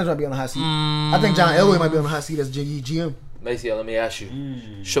general manager might be on the hot seat. I think John Elway might be on the hot seat as GM. Maceo, let me ask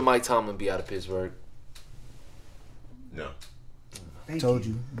you: should Mike Tomlin be out of Pittsburgh? No. Told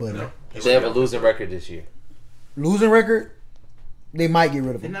you, but No. They have a losing record this year. losing record, they might get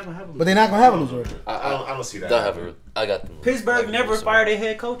rid of him. They're not gonna have a But they're not gonna have a losing record. I don't see that. They'll have a. I got them. Pittsburgh like, never losing fired record. their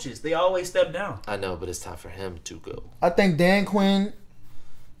head coaches. They always step down. I know, but it's time for him to go. I think Dan Quinn.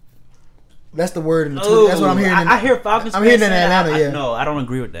 That's the word in the Twitter. That's what I'm hearing. I hear Falcons. I'm hearing fans that in saying Atlanta. Yeah. No, I don't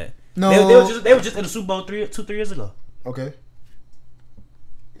agree with that. No. They were just in the Super Bowl 3 years ago. Okay.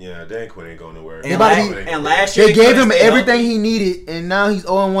 Yeah, Dan Quinn ain't going nowhere. And, about to la- be- and last year They gave him couldn't stay everything healthy. he needed, and now he's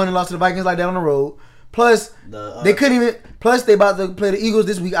 0-1 and lost to the Vikings like that on the road. Plus, they couldn't even. Plus, they about to play the Eagles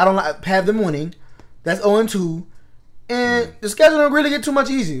this week. I don't have them winning. That's 0-2, and the schedule don't really get too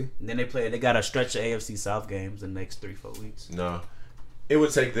much easier. Then they got a stretch of AFC South games the next 3-4 weeks. No. It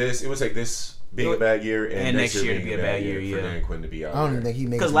would take this being a bad year and next year being a bad year for yeah. Dan Quinn to be out. I don't even there. think he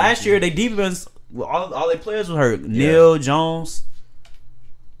makes. Because last year they defense, all their players were hurt. Neil Jones.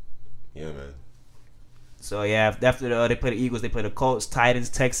 Yeah, man. So yeah, after they play the Eagles, they play the Colts, Titans,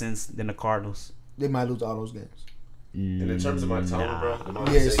 Texans, then the Cardinals. they might lose all those games. And in terms of Mike Tomlin, bro, the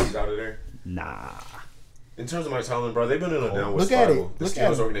moment Yes. say he's out of there. Nah. In terms of Mike Tomlin, bro, they've been in a downward Look at spiral. it. The Look at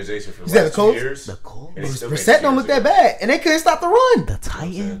Steelers it. organization for Is the that last the 2 Colts? years. The Colts, and they still Brissett can't don't look that bad, and they couldn't stop the run. the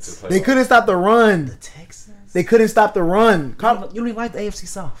Titans, They couldn't stop the run. the Texans. They couldn't stop the run. You don't even like the AFC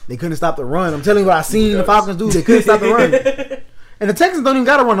South. They couldn't stop the run. I'm telling you what I seen the Falcons do. They couldn't stop the run. And the Texans don't even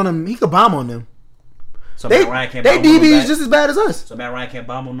got to run on them. He could bomb on them. So They Matt Ryan can't they bomb on them DB is back. just as bad as us. So Matt Ryan can't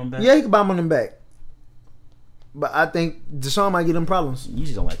bomb on them back. Yeah, he could bomb on them back. but I think Deshaun might get them problems. You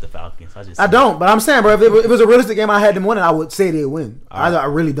just don't like the Falcons. I don't, but I'm saying, bro, if it was a realistic game, I had them winning, I would say they'd win. I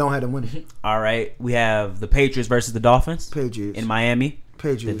really don't have them winning. All right, we have the Patriots versus the Dolphins. Patriots in Miami.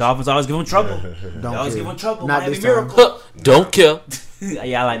 Patriots. The Dolphins always give them trouble. Don't They always care. give them trouble. Not Miami this time. Miracle. Don't kill.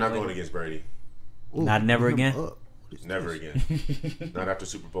 Yeah, I like Not that. going against Brady. Ooh, Not never beat him again? up. Never again. Not after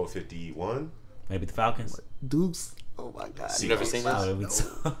Super Bowl 51. Maybe the Falcons. Dukes. Oh my god. You never seen Oh, this? that'd be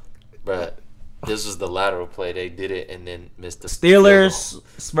so- Bruh, this was the lateral play. They did it and then missed the Steelers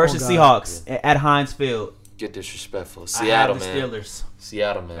versus Oh, God. Seahawks at Heinz Field. Get disrespectful. I Seattle, have the man. Steelers.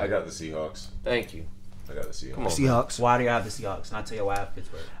 Seattle, man. I got the Seahawks. Thank you. I got the Seahawks. Come on. Seahawks. Why do you have the Seahawks? And I'll tell you why I have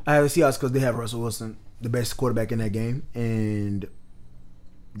Pittsburgh. I have the Seahawks because they have Russell Wilson, the best quarterback in that game, and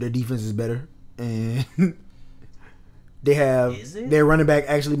their defense is better. And they have Is it? their running back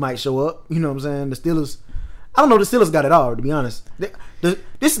actually might show up. You know what I'm saying? The Steelers, I don't know. The Steelers got it all, to be honest. This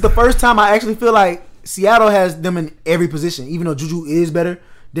is the first time I actually feel like Seattle has them in every position. Even though Juju is better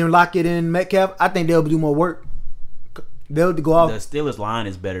than Lockett and Metcalf, I think they'll do more work. They'll go The off. Steelers line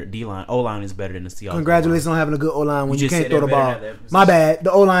is better. D-line, O-line is better than the Seahawks. Congratulations on having a good O-line when You you just can't said throw the they're ball. better at that My bad.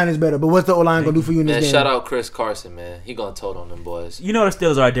 The O-line is better. But what's the O-line going to do for you in this Man, game? shout out Chris Carson, man. He gonna tote on them boys. You know the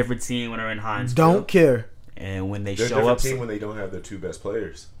Steelers are a different team when they're in Heinz Don't Field. care. And when they They're a show different up. team when they don't have their two best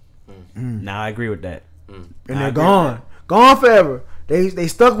players. Now I agree with that. And I they're agree gone. Gone forever. They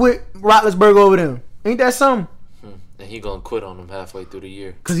stuck with Roethlisberger over them. Ain't that something? And he gonna quit on them halfway through the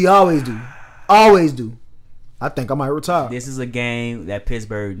year. Because he always do. Always do. I think I might retire. This is a game that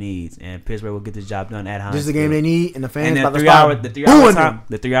Pittsburgh needs, and Pittsburgh will get the job done at Heinz This is a game Field. they need, and the fans And about the to 3 hour, start the 3 hour booing time, them.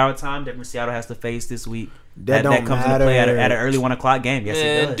 the 3 hour time difference Seattle has to face this week. That don't comes into play at matter. an early 1 o'clock game. Yes, it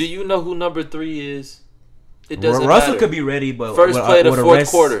Man, does. do you know who number 3 is? It doesn't Russell matter. could be ready, but First play of the will fourth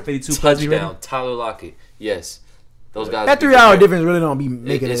rest quarter. 52 players be ready? Touchdown. Tyler Lockett. Yes. Those guys. That be 3 hour prepared. difference really don't be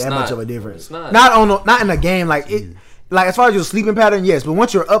making it it's that much not. of a difference. It's not. Not in a game like it. Like as far as your sleeping pattern, yes. But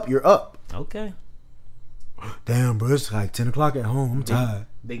once you're up, you're up. Okay. Damn, bro, it's like 10 o'clock at home. I'm tired.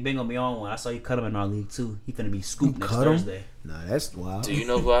 Big Ben gonna be on one. I saw you cut him in our league too. He finna be scooped next cut him? Thursday. Nah, that's wild. Do you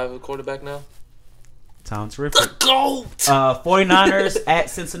know who I have a quarterback now? Tom terrific. GOAT! 49ers at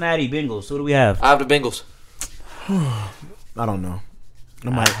Cincinnati Bengals. Who do we have? I have the Bengals. I don't know.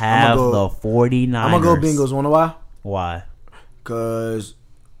 I have the 49ers. I'm gonna go Bengals. Wanna why? Why? Cause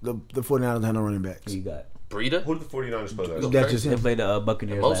the 49ers don't have no running backs. Who you got? Breida? Who did the 49ers play last week? That's just They him. played the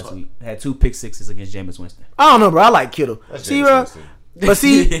Buccaneers Most last week. Had 2 pick sixes against Jameis Winston. I don't know, bro. I like Kittle. That's See, James bro. Winston. But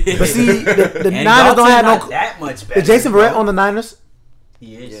see, the And Niners don't Dalton have not no. that much better. Is Jason Verrett on the Niners?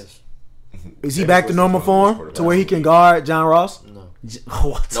 He is. Yes. Is he Jameis back to Winston's normal one of the best form to where he quarterbacks can in the guard John Ross? No.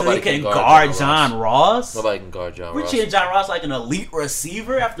 What? So Nobody he can can guard guard John Ross? Nobody can guard John We're Ross. treating John Ross like an elite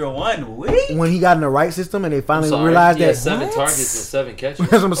receiver after 1 week? When he got in the right system and they I'm finally sorry. realized He that has 7 What? targets and 7 catches.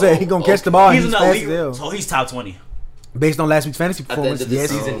 That's what I'm saying. He gonna catch the ball. He's He's an fast elite. as hell. So he's top 20. Based on last week's fantasy At the end performance, of the yes.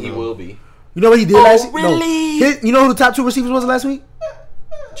 season, he will be. You know what he did last week? really? No. You know who the top 2 receivers was last week?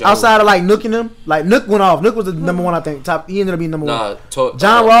 Joe. Outside of like Nook and them, like Nook went off. Nook was the number 1, I think. Top. He ended up being number 1. Nah,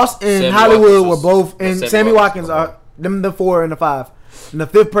 John Ross and Sammy Hollywood Watkins were both, and Sammy Sammy Watkins. Watkins are them the 4 and the 5. And the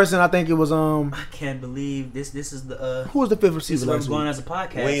 5th person, I think it was I can't believe this. This is the who was the 5th this is receiver where last we're going week? as a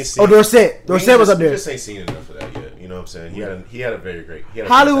podcast. We ain't seen- Oh, Dorsett. we Dorsett was up We there. just ain't seen enough of that yet. You know what I'm saying? He had a very great. He had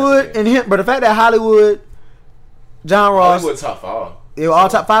a Hollywood fantastic and game. him, but the fact that Hollywood, John Ross, Hollywood top 5. they were all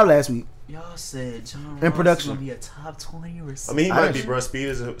top 5 last week. Y'all said John Ross In production. is gonna be a top 20 receiver. I mean, he might be, Actually- bro. Speed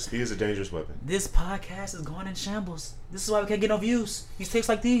is a dangerous weapon. This podcast is going in shambles. This is why we can't get no views. These takes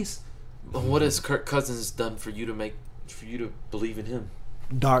like these. But what has Kirk Cousins done for you to believe in him?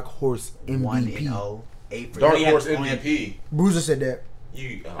 Dark Horse 1-0, MVP. 8 for Dark only had- horse only had- MVP. Bruiser said that.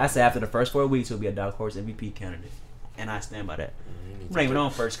 I said after the first 4 weeks he'll be a dark horse MVP candidate, and I stand by that. I'm not even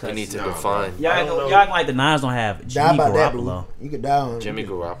on first You cut. need to Nah, define Y'all I act don't know. y'all act like the Nines don't have Die Jimmy about that, Garoppolo bro. You could die on Jimmy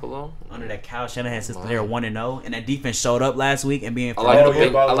Garoppolo. under that Kyle Shanahan system. They were 1-0, and that defense showed up last week and being I like the formidable.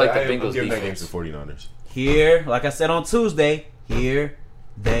 big- I like the I'm Bengals giving that game defense. to the 49ers. Here, like I said on Tuesday, here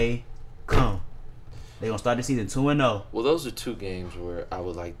they come. They gonna start the season 2-0. Well, those are 2 games where I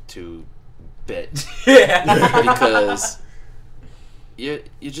would like to bet Yeah. because you're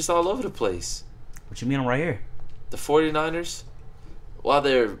just all over the place. What you mean? I'm right here. The 49ers, while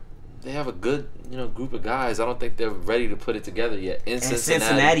they have a good group of guys, I don't think they're ready to put it together yet. In And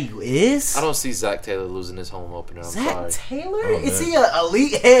Cincinnati, Cincinnati is. I don't see Zach Taylor losing his home opener. I'm Zach sorry. Taylor? Oh, Is man. he an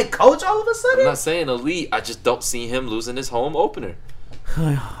elite head coach all of a I'm sudden? not saying elite. I just don't see him losing his home opener.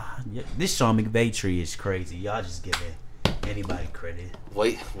 This Sean McVay tree is crazy. Y'all just giving anybody credit.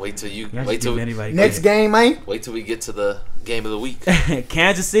 Wait till you Y'all wait just till giving anybody Next credit. game, man. wait till we get to the game of the week.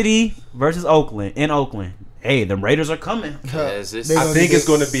 Kansas City versus Oakland in Oakland. Hey, the Raiders are coming. Yes, it's- They I gonna think get- it's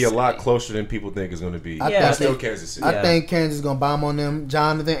going to be a lot closer than people think it's going to be. I Yeah, It's think still Kansas City. I Yeah. think Kansas is gonna bomb on them.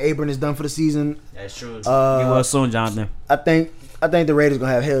 Jonathan Abram is done for the season. That's true. Uh, Get well soon, Jonathan. I think the Raiders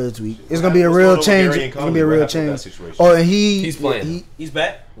gonna have hell this week. It's gonna be a What's real going on with change. Darian It's gonna be a Conley? real What happened with change. that situation? Oh, and He's playing. He's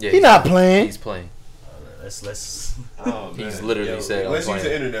back. Yeah, He not playing. He's playing. Let's. Oh, He's man. literally said, I'm let's use playing.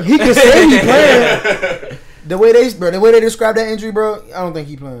 the internet. He can say he playing. The way they describe that injury, bro, I don't think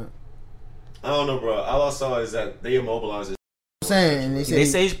he playing. I don't know, bro. All I saw is that they immobilized his. I'm saying, and They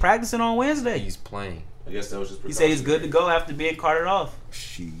say he's practicing on Wednesday. He's playing. I guess that was just. He said he's good to go after being carted off.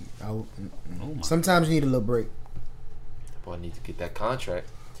 shit. Oh my. Sometimes you need a little break. Boy, I need to get that contract.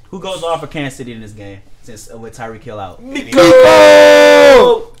 Who goes off for Kansas City in this game since with Tyreek Hill out? Miko!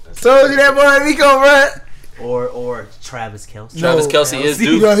 Told you that boy Miko, bro. Or Travis Kelce. Travis Kelce is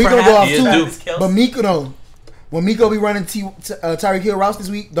due. Yo, he gonna go off He is too. due. But Miko though, when Miko be running Tyreek Hill routes this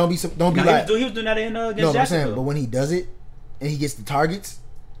week, don't be No, like. he was doing that in No, against I'm saying, Jacksonville. but when he does it and he gets the targets,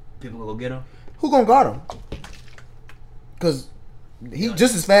 People will go get him. who gonna guard him? Cause he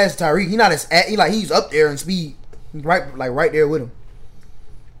just as fast as Tyreek. He not as he's up there in speed, right there with him.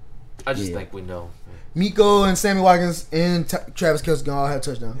 I just Yeah. think we know. Miko and Sammy Watkins and Travis Kelce gonna all have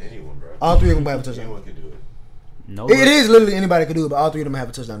touchdowns. Anyone, bro. All three of them have a touchdown. Anyone can do it. No, It is literally anybody could do it, but all three of them have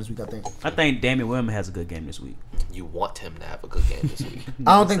a touchdown this week. I think. I think Damian Williams has a good game this week. You want him to have a good game this week.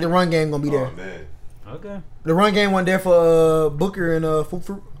 I don't think the run game gonna be there. Oh man. Okay. The run game wasn't there for Booker and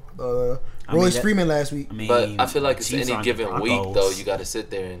Royce that- Freeman last week. I mean, But I feel like it's Chiefs any aren't given the week, Broncos. though. You got to sit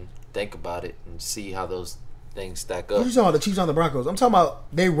there and think about it and see how those things stack What up. you talking about? The Chiefs on the Broncos. I'm talking about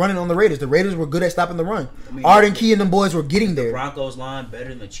they running on the Raiders. The Raiders were good at stopping the run. I mean, Arden Key and them boys were getting The there. Broncos line better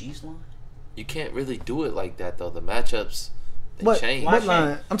than the Chiefs line. You can't really do it like that, though. The matchups, they What, change. what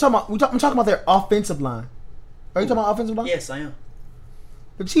line? I'm talking about. I'm talking about their offensive line. Are you talking about offensive line? Yes, I am.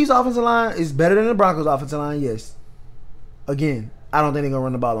 The Chiefs' offensive line is better than the Broncos' offensive line. Yes. Again, I don't think they're gonna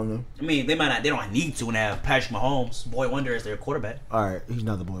run the ball on them. I mean, they might not. They don't need to when they have Patrick Mahomes, Boy Wonder as their quarterback. All right, he's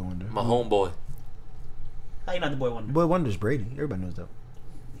not the boy wonder. My homeboy. How you not the Boy Wonder? Boy wonder's Brady. Everybody knows that.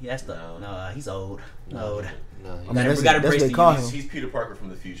 That's the no. He's old. Old. No, I mean, we gotta that's embrace what they the call youth. him. He's Peter Parker from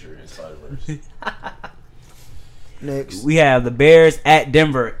the future in Spider-Verse. Next, We have the Bears at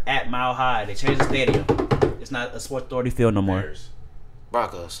Denver at Mile High. They changed the stadium. It's not a Sports Authority field no more. Bears.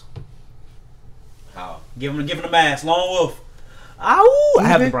 Broncos. How? Give them the mask. Lone Wolf. Ow! I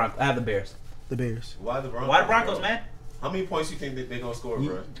have the Even? Broncos. I have the Bears. the Bears. Why the Broncos? Why the Broncos, bro? man? How many points you think they're gonna score,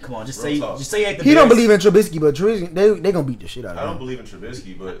 bro? Come on, just Real say talk. you ain't the He don't Bears. believe in Trubisky, but Trubisky, they gonna beat the shit out I don't of him. believe in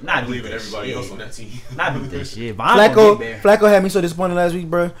Trubisky, but Nah, I believe in beat that everybody shit. else on that team. Not beat that shit. Von gonna Flacco, get there. Flacco had me so disappointed last week,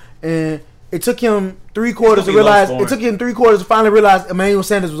 bro, and it took him 3 quarters to gonna be low realize. scoring. It took him 3 quarters to finally realize Emmanuel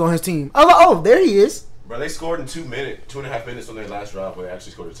Sanders was on his team. I was like, oh, there he is. Bro, they scored in 2.5 minutes on their last drive, where they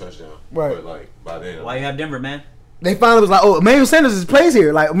actually scored a touchdown. Right. But like by then, Why you have Denver, man? They finally was like, oh, Emmanuel Sanders is plays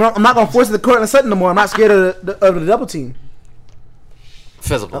here. Like, I'm not gonna force it to Cortland Sutton no more. I'm not scared of the double team.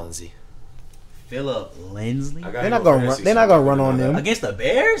 Philip Lindsay. Philip Lindsay I gotta They're not go gonna for run. NC They're not gonna State. run on them. against the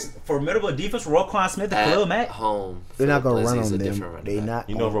Bears. Formidable defense. Roquan Smith and Khalil At Mack. home. They're not Phillip gonna run Lindsay's on a them. different running They back. not.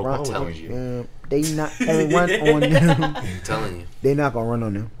 You know gonna run Roquan on was you. them. They not gonna run on them. I'm telling you. They not gonna run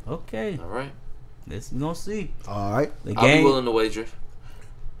on them. Okay, All right. we gonna see All right. the I'll be game. willing to wager.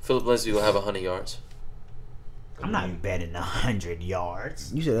 Philip Lindsay will have 100 yards. I'm not betting 100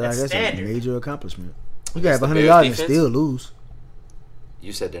 yards. You said That's that's a standard. major accomplishment. You can have the 100 Bears yards and defense? still lose.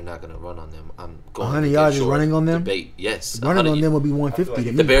 You said they're not going to run on them. I'm going 100 against yards is your running on them? Debate. Yes. Running 100 on them will be I 150 feel to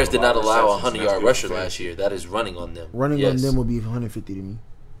like The me. Bears did not allow a receptions, and 100-yard that's rusher good last year. That is running on them. Running yes. on them will be 150 to me.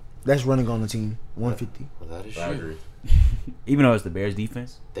 That's running on the team. 150. Well, that is I true. agree. Even though it's the Bears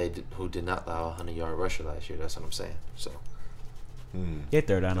defense, Who did not allow a 100-yard rusher last year. That's what I'm saying. So get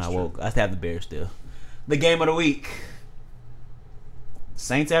third down. I That's woke. I have the Bears still. The game of the week: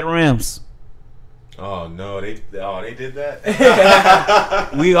 Saints at Rams. Oh no, they did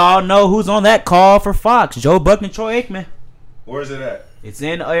that. We all know who's on that call for Fox: Joe Buck and Troy Aikman. Where's it at? It's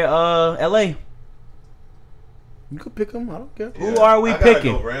in L.A. You could pick them. I don't care. Who are we I gotta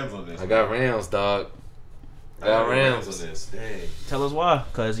picking? Go Rams on this. I got Rams, dog. I got Rams. on this. Dang. Tell us why,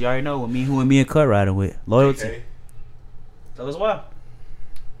 cause you already know who me and Cut riding with loyalty. Okay. Tell us why.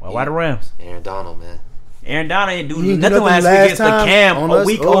 Why the Rams? Aaron Donald, man. Aaron Donald ain't do He didn't do nothing last week against the time Cam on a us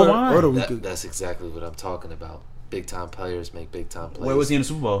week or or the one. week. That's exactly what I'm talking about. Big time players make big time plays. Where was he in the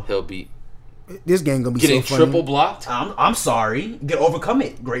Super Bowl? He'll be This game gonna be getting so funny. triple blocked. I'm sorry. Get overcome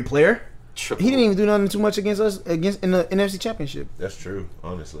it. Great player. Triple. He didn't even do nothing too much against us in the NFC Championship. That's true,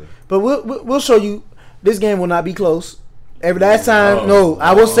 honestly. But we'll show you. This game will not be close. last time, no,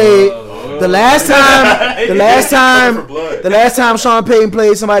 I will say the last time Sean Payton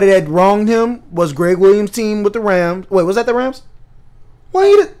played somebody that wronged him was Greg Williams' team with the Rams. Wait, was that the Rams?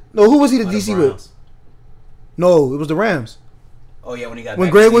 Who was he the DC with? No, it was the Rams. Oh yeah, when he got when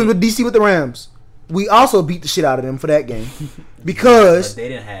Greg was with DC with the Rams, we also beat the shit out of them for that game because they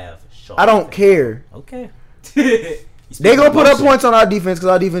didn't have. I don't care. Okay. They gonna put up points on our defense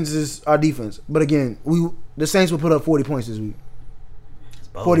because our defense is our defense. But again, the Saints will put up 40 points this week.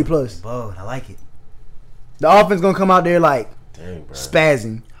 40 plus. Bold. I like it. The offense gonna come out there like dang, bro.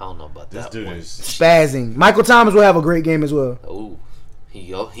 spazzing. I don't know about This that. dude one. is. Spazzing. Michael Thomas will have a great game as well. Oh,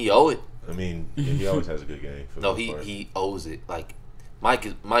 he owe it. I mean, he always has a good game. For the No, most part. he owes it. Like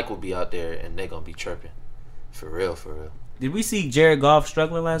Mike will be out there and they're gonna be chirping. For real. Did we see Jared Goff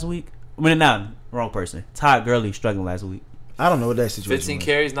struggling last week? I mean, wrong person. Todd Gurley struggling last week. I don't know what that situation 15 was.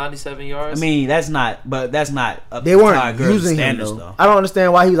 carries, 97 yards. I mean, that's not up They to Todd weren't Gurley's using him standards, though. I don't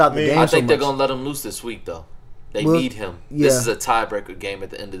understand why he was out the game I so think they're much. gonna let him loose this week though. They Well, need him. yeah. This is a tiebreaker game at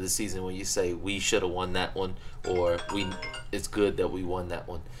the end of the season when you say we should have won that one or it's good that we won that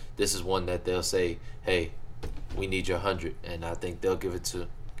one. This is one that they'll say, hey, we need your 100, and I think they'll give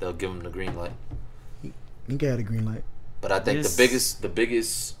him the green light. He got a green light. But I think the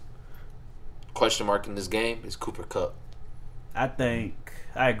biggest question mark in this game is Cooper Kupp. I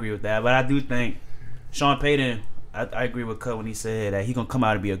agree with that, but I do think Sean Payton. I agree with Kupp when he said that he's gonna come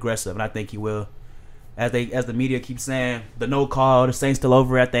out and be aggressive, and I think he will. As the media keeps saying, the no call, the Saints still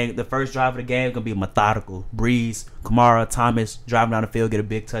over. I think the first drive of the game is gonna be methodical. Breeze, Kamara, Thomas driving down the field, get a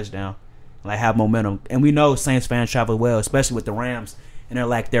big touchdown, like have momentum. And we know Saints fans travel well, especially with the Rams and their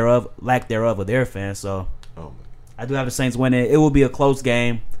lack thereof of their fans. So I do have the Saints winning. It will be a close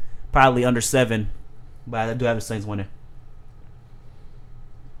game, probably under 7, but I do have the Saints winning.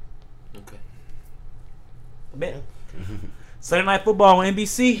 Okay. Bet. Sunday Night Football on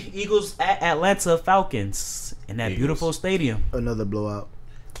NBC. Eagles at Atlanta Falcons in that beautiful stadium. Another blowout.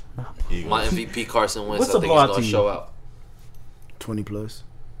 My MVP Carson Wentz. What's I a think blowout he's to gonna you? show out. 20 plus.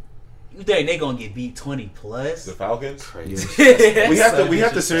 You think they gonna get beat 20 plus? The Falcons. Crazy. We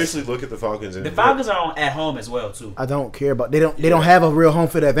have to seriously look at the Falcons. And The Falcons are at home as well too. I don't care about they don't have a real home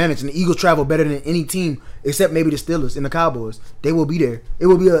field advantage, and the Eagles travel better than any team except maybe the Steelers and the Cowboys. They will be there. It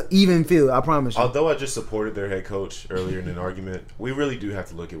will be an even field. I promise you. Although I just supported their head coach earlier in an argument, we really do have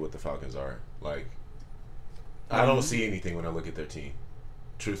to look at what the Falcons are. Like, I don't see anything when I look at their team.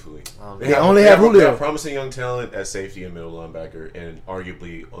 Truthfully, They only have Julio. They have promising young talent at safety and middle linebacker, and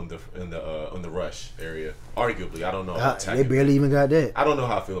arguably on the rush area. Arguably, I don't know. They barely even got that. I don't know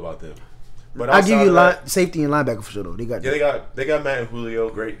how I feel about them. But I give outside you of that, safety and linebacker for sure though. They got they got Matt and Julio,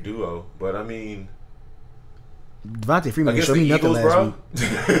 great duo. But I mean, Devontae Freeman against showed the me nothing Eagles, last bro. week.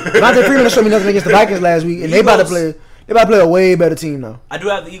 Devontae Freeman showed me nothing against the Vikings last week, and they about to play a way better team now. I do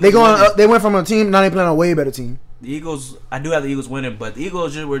have the Eagles. They went from a team now they playing a way better team. The Eagles. I do have the Eagles winning, but the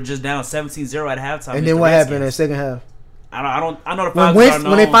Eagles were just down 17-0 at halftime. And then what happened in the second half? I know the When Falcons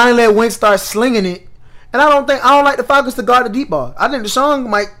when they finally let Wentz start slinging it, and I don't like the Falcons to guard the deep ball. I think Deshaun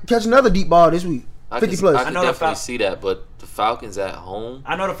might catch another deep ball this week. 50 plus. I can definitely see that, but the Falcons at home.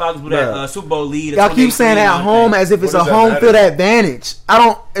 I know the Falcons blew that Super Bowl lead. Y'all keep saying at home as if it's a home field advantage.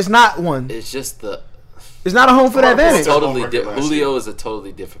 It's not one. It's just it's not a home field advantage. Totally different. Julio is a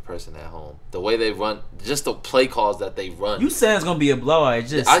totally different person at home. The way they run, just the play calls that they run. You said it's gonna be a blowout. It's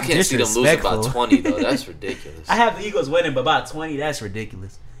just I can't see them losing by 20 though. That's ridiculous. I have the Eagles winning, but by 20, that's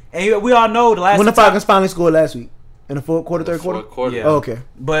ridiculous. And we all know the last when the Falcons finally scored last week in the fourth quarter, third quarter. Yeah. Oh, okay.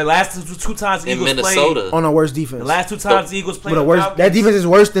 But last two times the in Eagles Minnesota played on a worse defense. The last 2 times the Eagles played, that defense is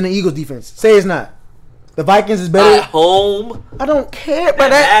worse than the Eagles defense. Say it's not. The Vikings is better at home. I don't care, but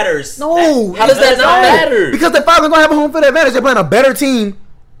that matters. No, how does that not matter? Because the Falcons don't have a home field advantage. They're playing a better team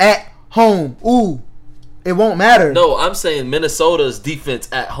at home. Ooh, it won't matter. No, I'm saying Minnesota's defense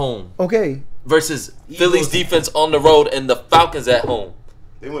at home. Okay. Versus Philly's defense on the road and the Falcons at home.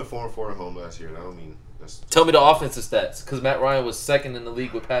 They went 4-4 at home last year. And I don't mean. Tell me the offensive stats, because Matt Ryan was second in the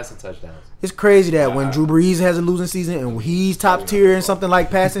league with passing touchdowns. It's crazy that when Drew Brees has a losing season and he's top tier in something like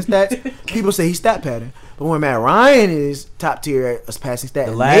passing stats, people say he's stat pattern. But when Matt Ryan is top tier as passing stat,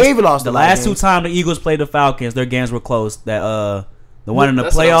 they've lost the last 2 times the Eagles played the Falcons, their games were close. That the one in the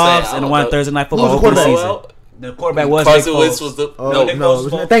playoffs and the one Thursday Night Football opening season. The quarterback was Carson Wentz was the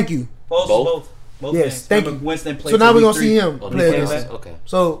no. Thank you. Both yes, thank you. Winston played so now we're gonna see him play against him. Okay.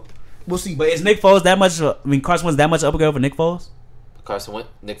 So we'll see. But is Nick Foles that much? Carson Wentz that much upgrade over Nick Foles?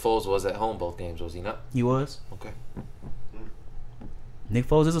 Nick Foles was at home both games, was he not? He was. Okay. Nick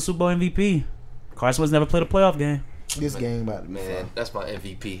Foles is a Super Bowl MVP. Carson Wentz never played a playoff game. This game about to be Man, fun. that's my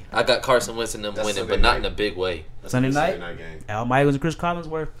MVP. I got Carson Wentz and them That's winning, Sunday but not night. in a big way. That's Sunday a night? game. Al Michaels and Chris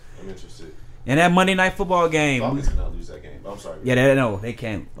Collinsworth. I'm interested. And that Monday Night Football game. Falcons cannot lose that game. I'm sorry. Yeah, they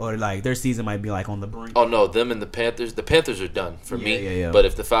can't. Or like their season might be like on the brink. Oh no, them and the Panthers. The Panthers are done for Yeah, me. yeah. But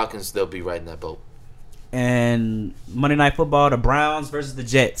if the Falcons, they'll be right in that boat. And Monday Night Football, the Browns versus the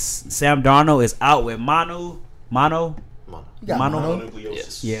Jets. Sam Darnold is out with mono. Come on. You got Mono. mono. Mononucleosis.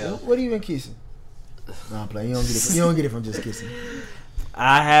 Yes. Yeah. What are you been kissing? No, I'm playing. You don't get it from just kissing.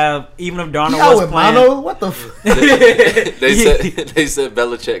 I have even if Darnold You out was with playing. mono? What the? F- They said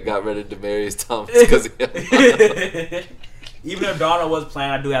Belichick got rid of Demaryius Thomas because Even if Darnold was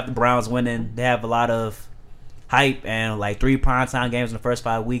playing, I do have the Browns winning. They have a lot of hype and like 3 primetime games in the first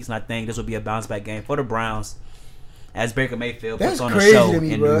 5 weeks, and I think this will be a bounce back game for the Browns as Baker Mayfield That's puts on a crazy show to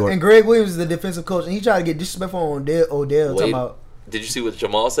me, in New bro. York. And Greg Williams is the defensive coach, and he tried to get disrespectful on Odell. Wait. Talking about, Did you see what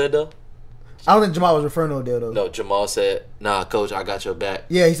Jamal said though? I don't think Jamal was referring to Odell though. No, Jamal said, "Nah, coach, I got your back."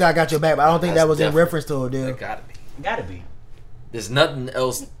 Yeah, he said I got your back, but I don't think That's that was in definitely- reference to Odell. Gotta be. Gotta be. There's nothing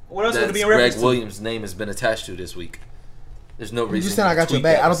else. What else would it that be in Greg reference to? Williams' name has been attached to this week. There's no He reason. just said I got to your tweet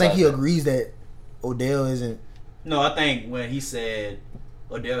back. that I don't think he besides that. agrees that Odell isn't. No, I think when he said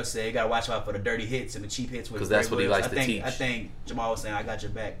Odell said you gotta watch out for the dirty hits and the cheap hits with 'Cause that's Greg what he Williams. likes to teach. I think Jamal was saying I got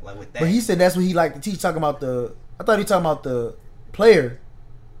your back like with that. But he said that's what he liked to teach. Talking about the, I thought he was talking about the player,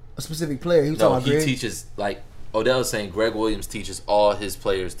 a specific player. He was No, talking about he Greg. teaches like Odell is saying. Greg Williams teaches all his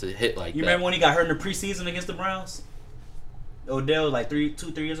players to hit like You that. remember when he got hurt in the preseason against the Browns? Odell like 3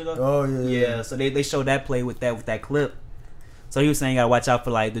 years ago. Oh yeah, Yeah, so they showed that play with that clip. So he was saying you gotta watch out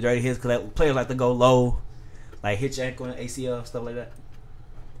for like the dirty hits because players like to go low, like hit your ankle and ACL stuff like that.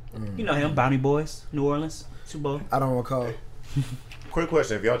 You know him, Bounty Boys, New Orleans, Super Bowl. I don't recall. Quick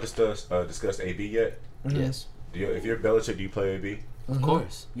question: have y'all discussed AB yet? Yes, If you're Belichick, do you play AB? of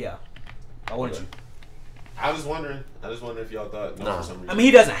course. Yeah, why wouldn't you? I was wondering if y'all thought no, Nah. for some reason. I mean,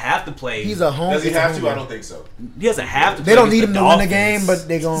 he doesn't have to play. He's a home. does he he's a have home to? I guy. don't think so. He doesn't have to. They play don't need against him to win the Dolphins. game, but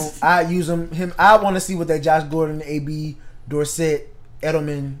they gon' I use him. I want to see what that Josh Gordon, AB, Dorsett,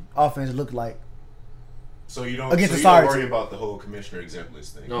 Edelman offense look like. So you don't. Against so the you don't Stars. worry about the whole commissioner exempt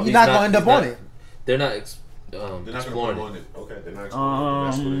list thing. No, He's not gonna end he's up on not- it. They're not They're not going to put exploring him it. on it. Okay, they're not exploring it.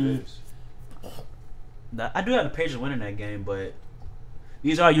 That's what it is. I do have the Patriots winning that game, but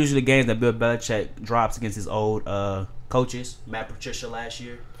these are usually the games that Bill Belichick drops against his old coaches. Matt Patricia last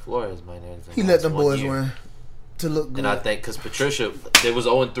year. Flores might not even He let last them 1 boys year. win to look good. And I think because Patricia, they was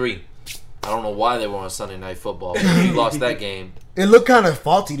 0-3. I don't know why they were on Sunday Night Football. But he lost that game it looked kind of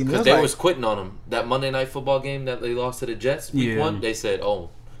faulty to me. I because was they like, was quitting on him. That Monday Night Football game that they lost to the Jets week Yeah. 1, they said, "Oh,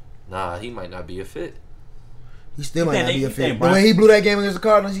 nah, he might not be a fit." he still You might think not be they- a you fit. think The way Brian- he blew that game against the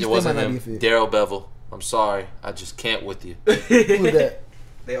Cardinals, he It still might wasn't not him. be a fit. Daryl Bevel. I'm sorry, I just can't with you. Who was that?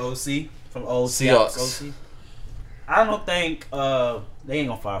 The OC from old Seahawks. Seahawks. OC. I don't think they ain't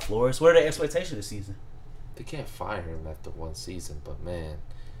gonna fire Flores. What are their expectations this season? They can't fire him after 1 season, but man,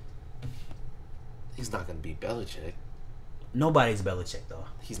 he's not gonna beat Belichick. Nobody's Belichick though.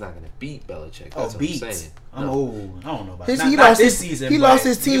 He's not gonna beat Belichick. That's Oh, what beat. I'm saying. I'm No. old. I don't know about His, not, he not lost this his, season. He but lost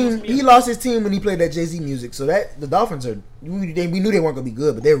his give team. us- He lost his team when he played that Jay Z music. So that the Dolphins are. We knew they weren't gonna be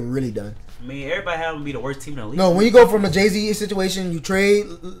good, but they were really done. I mean, everybody had them be the worst team in the league. No, when you go from a Jay Z situation, you trade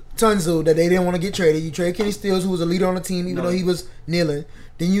Tunzel that they didn't want to get traded. You trade Kenny Stills, who was a leader on the team, even No. though he was kneeling.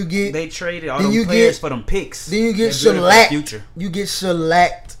 Then you get They traded all Then them you players get- for them picks. then you get They're building for the shellacked. future. You get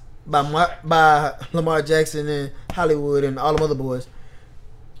shellacked by Lamar Jackson and Hollywood and all them other boys.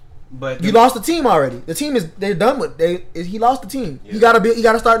 But You lost the team already. The team they're done with. He lost the team. Yeah. You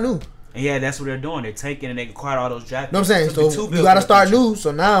gotta start new. And yeah, that's what they're doing. They're taking and they acquired all those draft. You know what I'm saying? picks. So To you build gotta for the start future. new.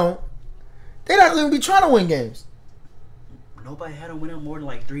 So now they're not gonna be trying to win games. Nobody had them winning more than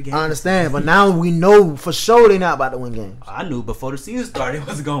like 3 games. I understand, but now we know for sure they're not about to win games. I knew before the season started it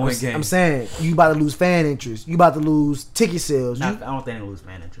was going to win games. I'm saying you about to lose fan interest. You about to lose ticket sales. I You, don't think they lose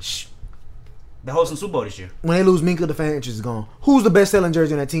fan interest. They're hosting Super Bowl this year. when they lose Minka, the fan interest is gone. Who's the best selling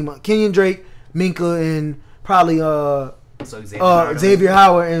jersey on that team? Kenyon Drake, Minka, and probably So Xavier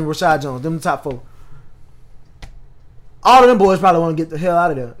Howard and Rashad Jones. Them the top 4. All of them boys probably want to get the hell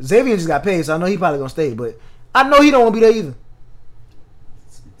out of there. Xavier just got paid, so I know he probably gonna stay. But I know he don't want to be there either.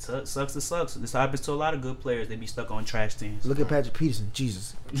 Sucks. It sucks. This happens to a lot of good players. They be stuck on trash teams. Look at Patrick Peterson.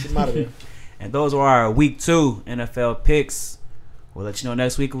 Jesus, get him out of there. And those were our Week 2 NFL picks. We'll let you know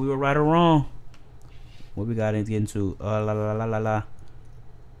next week if we were right or wrong. What we got to get into?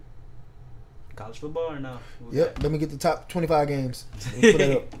 College football or no? What we Yep. got? Let me get the top 25 games. Let me put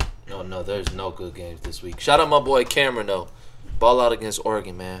it up. No, there's no good games this week. Shout out my boy Cameron though. Ball out against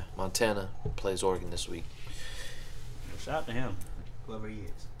Oregon, man. Montana plays Oregon this week. Shout out to him, whoever he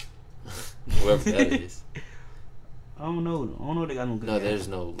is. Whoever that is. I don't know. They got no good. No, games.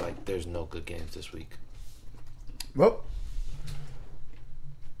 there's no good games this week. Well,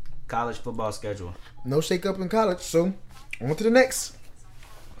 College football schedule. no shake up in college, so on to the next.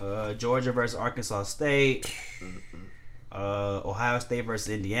 Georgia versus Arkansas State. Ohio State versus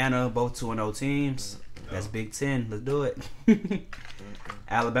Indiana. Both 2-0 teams. That's Big Ten. Let's do it.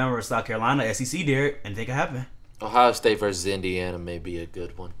 Alabama versus South Carolina. SEC, Derek. Anything can happen. Ohio State versus Indiana may be a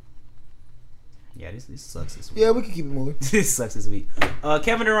good one. Yeah, this sucks this week. Yeah, we can keep it moving. This sucks this week.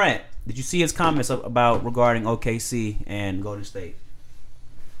 Kevin Durant. Did you see his comments about regarding OKC and Golden State?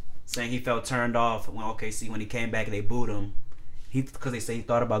 Saying he felt turned off when he came back and they booed him. Because they say he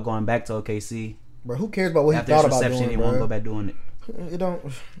thought about going back to OKC. Bro, who cares about what After he thought his about reception, doing, he won't bro? go back doing it. It don't.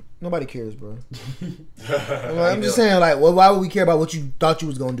 Nobody cares, bro. I'm just saying, like, well, why would we care about what you thought you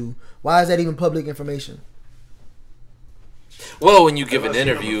was gonna do? Why is that even public information? Well, when you give an Unless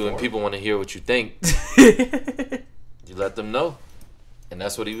you're interview number and 4. people want to hear what you think, you let them know, and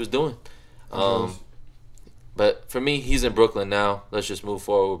that's what he was doing. But for me, he's in Brooklyn now. Let's just move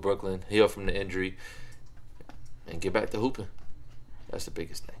forward with Brooklyn, heal from the injury, and get back to hooping. That's the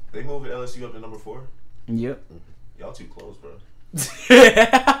biggest thing. They moved LSU up to number 4. Yep. Y'all too close, bro.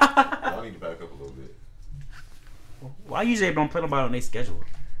 Y'all need to back up a little bit. Why usually don't put about on their schedule?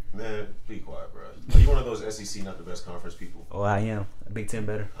 Man, be quiet, bro. Are you one of those SEC not the best conference people? Oh, I am. Big Ten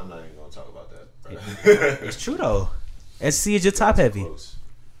better. I'm not even gonna talk about that, bro. It's true though. SC is your top heavy. Close.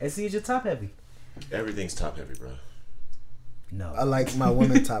 SC is your top heavy. Everything's top heavy, bro. No. I like my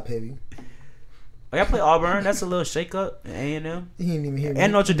women top heavy. Oh, y'all play Auburn. That's a little shake up. A&M. He didn't even hear me.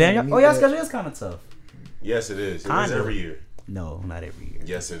 And Notre Dame. Oh, y'all schedule is kind of tough. Yes, it is. It is Kinda. every year. No, not every year.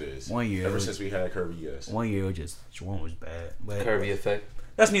 Yes, it is. 1 year. Ever since we had Kirby, yes. 1 year, it just one was bad. But Kirby effect.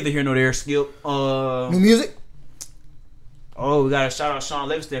 that's neither here nor there. Skip. New music. Oh, we got to shout out Sean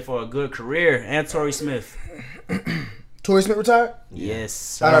Livingston for a good career and Torrey Smith. Torrey Smith retired.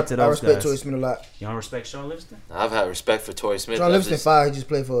 Yes. Shout out to I those respect guys. Torrey Smith a lot. Y'all respect Sean Livingston? I've had respect for Torrey Smith. Sean I've Livingston just- fired. He just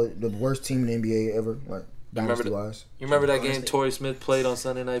played for the worst team in the NBA ever, like remember dynasty the- wise. You remember that game Torrey Smith played on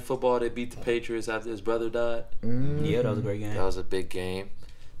Sunday Night Football? They beat the Patriots after his brother died. Yeah, that was a great game. That was a big game.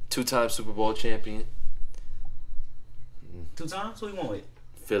 2-time Super Bowl champion. 2 times? Who he won with?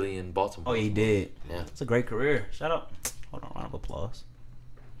 Philly and Baltimore. Oh, yeah, he did. Yeah. It's a great career. Shout out. Hold on, round of applause.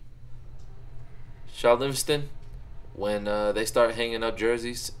 Sean Livingston, when they start hanging up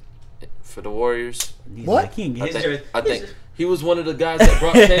jerseys for the Warriors, He's What? Like, he can get I his think, jersey- I think he was one of the guys that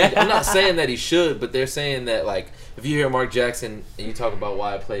brought change. I'm not saying that he should, but they're saying that, like, if you hear Mark Jackson and you talk about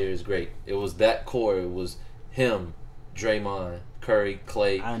why a player is great, it was that core. It was him, Draymond, Curry,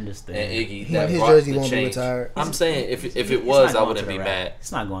 Clay, I understand. and Iggy He- that his brought jersey the won't be change. retired. I'm saying if He's it not was, I going wouldn't to be the mad.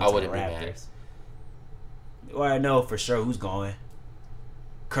 It's not going I to the wouldn't be Raptors. mad. Well, I know for sure who's going.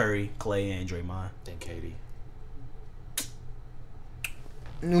 Curry, Clay, and Draymond. And Katie.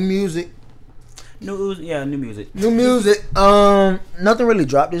 New music. New music. New music. Nothing really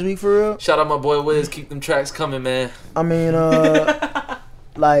dropped this week for real. Shout out my boy Wiz. Keep them tracks coming, man. I mean,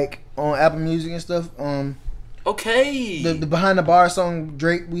 like on Apple Music and stuff. Okay. The Behind the Bar song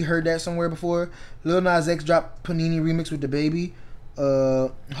Drake, we heard that somewhere before. Lil Nas X dropped Panini remix with the baby.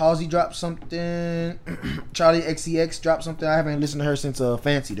 Halsey dropped something. Charlie XCX dropped something. I haven't listened to her since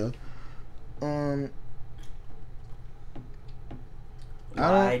Fancy though.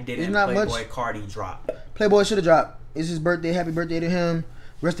 Why it's didn't not Playboy much. Cardi drop? Playboy should have dropped. It's his birthday. Happy birthday to him.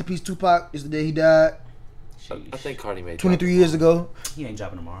 Rest in peace, Tupac. It's the day he died. I think Cardi made 23 years ago. He ain't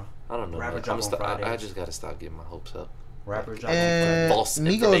dropping tomorrow. I don't know. Rapper Man. drop on Fridays. I just gotta stop getting my hopes up. Rapper dropping. And false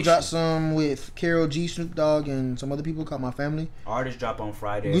Migos information. dropped some with Karol G, Snoop Dogg, and some other people called My Family. Artists drop on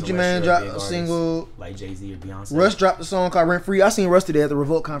Fridays. Gucci unless Mane you're dropped big a artist single. like Jay-Z or Beyonce. Russ dropped a song called Rent Free. I seen Russ today at the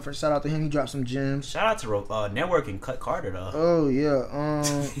Revolt conference. Shout out to him. He dropped some gems. Shout out to Network and Cut Carter though. Oh yeah.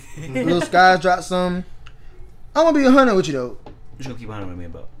 Lil Skies dropped some. I'm gonna be 100 with you though. What you gonna keep on with me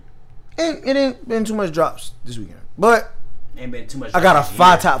about? It ain't been too much drops this weekend, but Ain't been too much. I got a this year.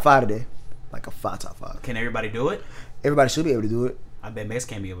 5 top 5 today. Like a 5 top 5. Can everybody do it? Everybody should be able to do it. I bet Max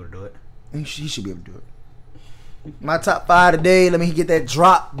can't be able to do it. He should be able to do it. My top 5 today. Let me get that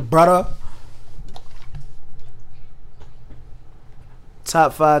drop, brother.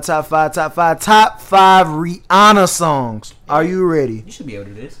 Top 5 Rihanna songs. Are you ready? You should be able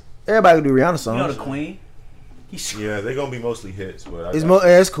to do this. Everybody can do Rihanna You songs. know the Queen. Yeah, they're gonna be mostly hits, but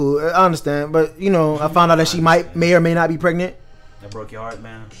It's cool. I understand, but you know, I found out that she may or may not be pregnant. That broke your heart,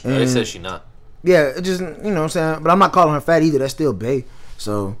 man. They said she not. Yeah, it just, you know what I'm saying. But I'm not calling her fat either. That's still bae.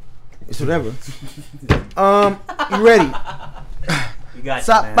 So it's whatever. You ready? You got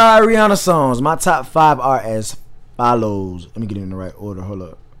Top you, man. 5 Rihanna songs. My top 5 are as follows. Let me get it in the right order. Hold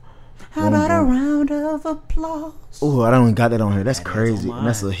up. How about a round of applause? Oh, I don't even got that on here. That's And that's crazy. on And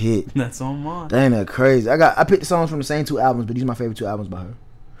that's a hit. That's on mine. Dang, that crazy. I picked the songs from the same 2 albums, but these are my favorite 2 albums by her.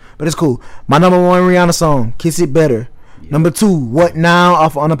 But it's cool. My number 1 Rihanna song, Kiss It Better. Number 2, What Now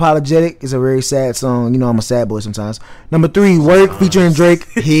off of Unapologetic. Is a very sad song. You know I'm a sad boy sometimes. Number 3, Work featuring Drake.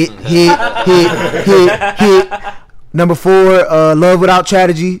 Hit. Number 4, Love Without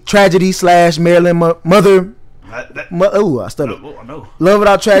Tragedy / Marilyn Mother. I stuttered. No. Love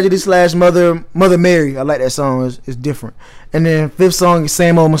Without Tragedy / Mother Mary. I like that song. It's different. And then 5th song is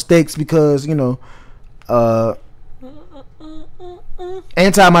Same Old Mistakes because, you know,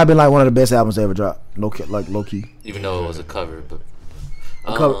 Anti might have been like one of the best albums ever dropped. Low key. Even though it was a cover, but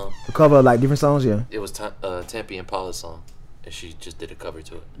The cover of like different songs, yeah. it was Tempe and Paula's song, and she just did a cover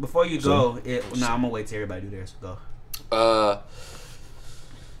to it. Before you go, I'm gonna wait till everybody do theirs. Go.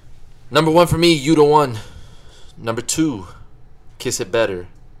 Number 1 for me, You the One. Number 2, Kiss It Better.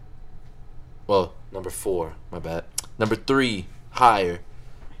 Well, number 4, my bad. Number 3, Higher.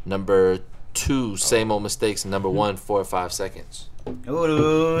 Number 2, Same Old Mistakes. And number 1, 4 or 5 Seconds.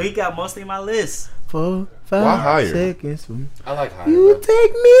 Ooh, he got mostly my list. 4, 5 Why Higher? seconds. I like Higher. You bro.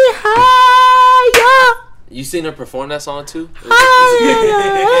 take me higher. You seen her perform that song too?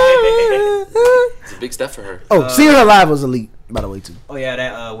 It's a big step for her. Oh, seeing her live was elite, by the way, too. Oh yeah,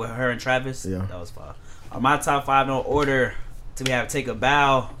 that with her and Travis. Yeah. That was fun. My top 5 no order. To we have Take a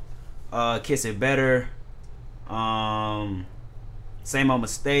Bow, Kiss It Better, Same Old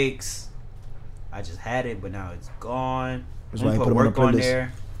Mistakes. I just had it, but now it's gone. That's I'm why gonna you put put 'em on Work the on playlist.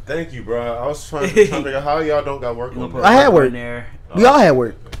 there. Thank you, bro. I was trying to figure out how y'all don't got work I'm gonna on put that. I had Work work. on there. We all had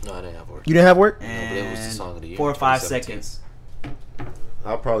work. No, I didn't have work. You didn't have work? but it was the And song of the year, 4 or 5 2017. seconds.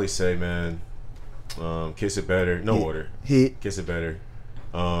 I'll probably say, man, Kiss It Better. No Hit. order. Hit. Kiss It Better.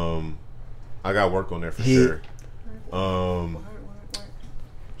 I got work on there for Hit. sure.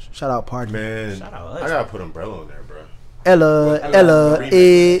 Shout out Party. Man, Shout out us. I gotta put Umbrella on there, bro. Ella,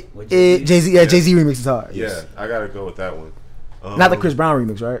 remix. With Jay-Z. Jay-Z? Yeah, Jay-Z remix is hard. Yeah, Yes. I gotta go with that one. Not the Chris Brown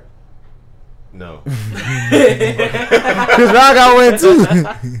remix, right? No. Chris Brown got one too.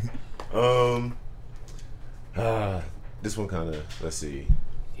 This one kind of. Let's see.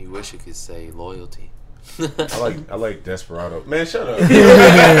 You wish you could say Loyalty. I like Desperado. Man, shut up.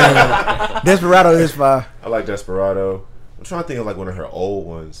 Desperado is fire. I like Desperado. I'm trying to think of like one of her old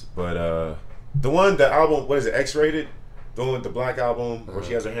ones, but the album, what is it, X-Rated? The one with the black album where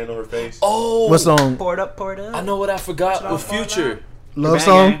she has her hand on her face. Oh, What song? Pour it up, pour it up. I know what I forgot What with y'all Future. Love Bang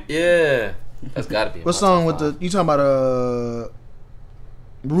song? Gang. Yeah, that's gotta be. In What my song top with the? five. You talking about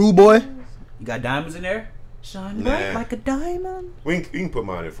Rude Boy? You got diamonds in there? Shine Nah. bright like a diamond. We can put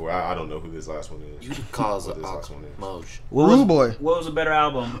mine in for. I don't know who this last one is. You could cause What a this last one is. motion. Rude Boy. What was a better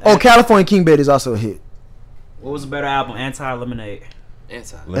album? Oh, California King Bed is also a hit. What was a better album? Anti Lemonade.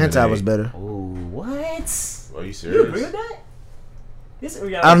 Anti. Anti was better. Ooh, what? Are you You serious? agree with that? This is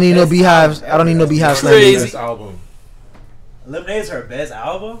I don't need no beehives. I don't need no beehive Crazy. slamming. This album. Lemonade is her best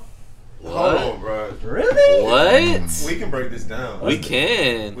album. Hold What? on, bro. Really? What? We can break this down. We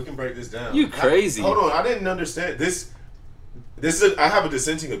can. We can break this down. You crazy. Hold on, I didn't understand this. I have a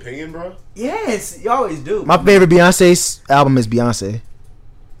dissenting opinion, bro. Yes, you always do. My favorite Beyonce's album is Beyonce.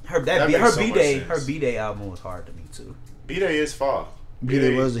 That makes so much sense. her B-Day album was hard to me too. B-Day is far.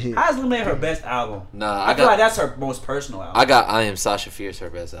 B-Day was a hit. How is Lemonade her best album? Nah, I feel like that's her most personal album. I got I Am Sasha Fierce, her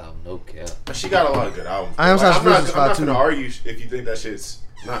best album. No cap. She got a lot of good albums. I Am bro. Sasha I'm Fierce not, is I'm fire, not too. gonna argue if you think that shit's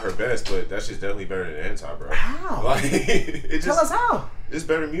not her best, but that shit's definitely better than Anti, bro. How? Like, it Tell us just, how. it's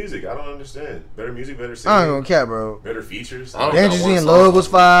better music. I don't understand. Better music, better I ain't singing, gonna cap, bro. better features. I don't Dangerous know one in song. Love was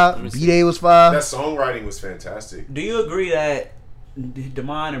fire. Let me see. B-Day was fire. That songwriting was fantastic. Do you agree that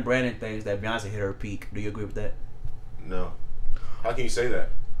Damon and Brandon thinks that Beyonce hit her peak? Do you agree with that? No. How can you say that?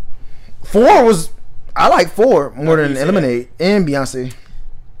 4 was. I like 4 more How than can you say Eliminate and Beyonce.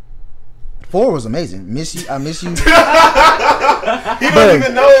 4 was amazing. Miss you. I miss you. He Bruh. don't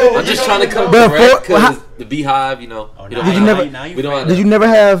even know. I'm just trying to come Bruh, correct for- how- because the Beehive, you know. Oh, we now don't Did have- you never- now you we don't have Did you never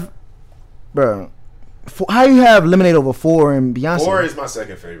have, bro? How you have Lemonade over 4 and Beyonce? 4 is my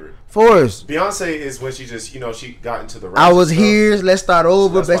second favorite. 4 is. Beyonce is when she just, she got into the rap I was stuff. here. Let's start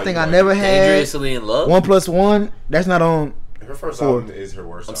over. That's Best why thing you I like never it. had. Dangerously in Love. 1+1. That's not on. Her first 4. album is her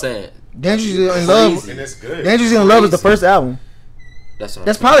worst I'm album. saying Dangerously in Love. Crazy. And it's good. Dangerously in Love is the Crazy. first album. that's what I'm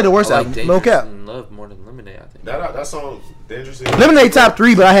That's saying. probably the worst I like album. Low cap. Dangerously in Love more than Lemonade, I think. That song, Dangerously. Lemonade top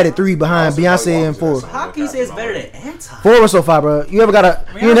 3, but I had it 3 behind Also probably Beyonce and walks to 4. that song. How can you say it's better than Anti? 4 was so fire, bro. You ever got a?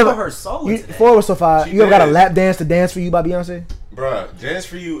 Rihanna You ain't never. put her soul You, into that. 4 was so fire. She You ever got a did. lap dance to Dance for You by Beyonce? Bruh, Dance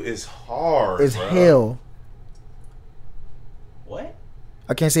for You is hard. It's bruh. hell. What?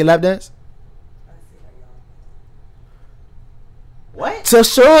 I can't say lap dance. What? to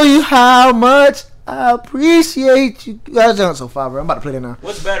show you how much I appreciate you. That's done so far, bro. I'm about to play that now.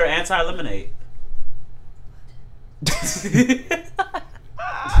 What's better, anti-lemonade?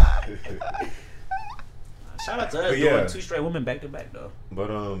 Shout out to us doing 2 straight women back to back though. But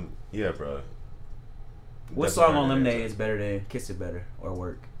yeah, bro. What That's song what on I Lemonade answer. is better than Kiss It Better or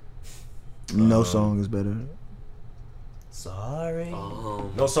Work? No song is better. Sorry.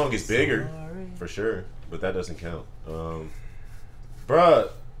 No song is bigger, for sure, but that doesn't count. Bruh,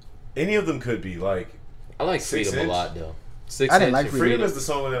 any of them could be like. I like 6 Freedom a inch? lot though. 6 I didn't inch like and Freedom is the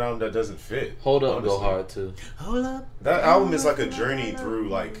song on that album that doesn't fit. Hold Up, honestly. Go Hard too. Hold up. That album is like a journey through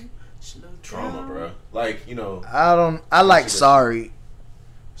like trauma, bro. Like, you know, I like Sorry.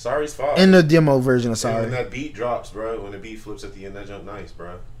 Sorry's fire. In the demo version of And when Sorry. that beat drops, bro, when the beat flips at the end, that jump nice,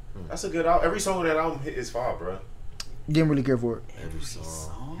 bro. That's a good album. Every song on that album is fire, bro. Didn't really care for it. Every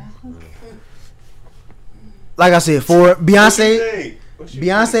song. Like I said, for What you Beyonce, think? What you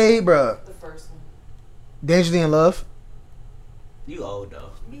Beyonce, bro, The first one. Dangerously in Love. You old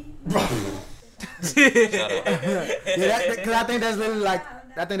though. Yeah, because I think that's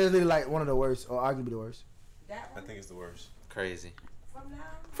literally like one of the worst, or arguably the worst. That I one think it's the worst. Crazy. from now.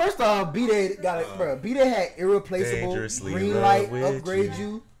 First off, B-Day got it, bro. B-Day had Irreplaceable, Dangerously Green in Light, Love with Upgrade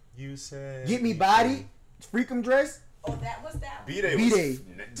You. You, You said Get Me Body, Freakum Dress. Oh, that was that one. B-Day B-Day.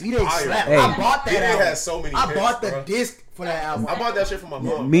 was B-Day fire. slapped. Hey. I bought that B-Day album. has so many I hits, bought the bro. disc for that album. I bought that shit for my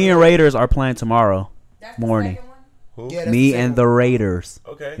mom. Me and Raiders are playing tomorrow That's the morning. second one? Who? Yeah, that's Me the and second the one. Raiders.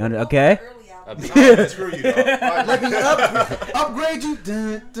 Okay. You under- Okay. Early album. I be, Nah, screw you, dog. Let me upgrade you.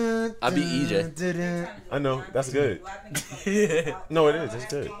 Dun, dun, I be dun, EJ. dun, dun. I know, that's good. No, it is. It's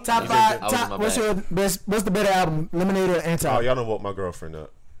good. Top I five. was in my Top. What's bag. your best? What's the better album? Lemonade or Anti? Oh, y'all don't woke my girlfriend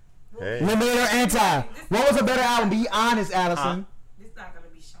up. Hey. Lemonade or Anti? What was a better album? Be honest, Allison. This not gonna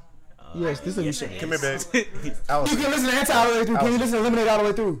be shown. Yes, this will be shown. Come here, babe. You can listen to Anti all the way through. Can you listen to Lemonade all the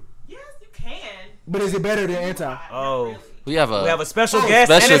way through? Yes, you can. But is it better than Anti? Oh, we have a we have a special guest.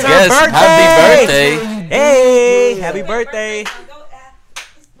 special and it's guest. Her birthday. Happy birthday. Hey, happy birthday.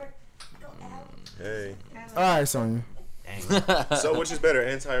 Hey. All right, Sonya. So, which is better,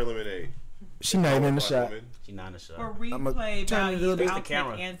 Anti or Lemonade? She not even in the shot. She not in the show. For I'ma replay turn it a little value, bit- I'll the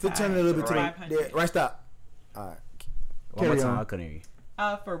camera. take Flip turn it a little bit to the 500. yeah, right. Stop. All right. One more Carry time. on. I couldn't hear you.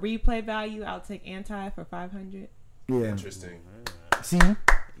 For replay value, I'll take anti for 500. Yeah. Interesting. See.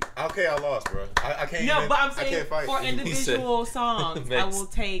 Okay, I lost, bro. I can't. No, even, but I'm I saying can't fight. for individual songs, I Max. will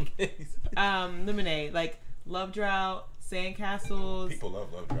take Lemonade, like Love Drought, Sandcastles. People love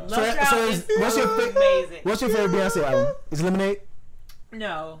Drought. Love Drought is what's your amazing. What's your favorite Beyonce album? Is it Lemonade?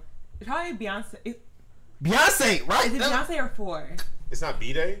 No, it's probably Beyonce. Beyonce, right? Is it Beyonce or 4? It's not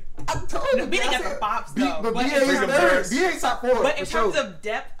B-Day? I told you. No, B-Day got the bops though. But But B.A. in is Freedom third. Paris. B.A. top 4. But in for terms sure. of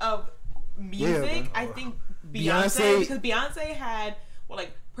depth of music, Yeah, I think Beyonce- Beyonce, because Beyonce had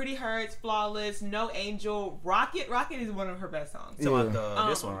like Pretty Hurts, Flawless, No Angel, Rocket. Rocket is one of her best songs. So Yeah. about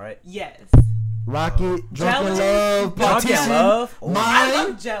this one, right? Yes. Rocket, Drunken Jealous. Love, Drunken Partition, Love. Oh. I Mine.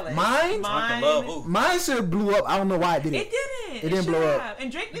 love Jealous. Mine? Drunken Love. Ooh. Mine should have blew up. I don't know why it didn't. It didn't. It didn't blow should up. have.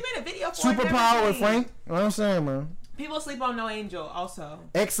 And Drake, they made a video for it. Superpower with and everything. Frank. You know what I'm saying, man. People sleep on No Angel also.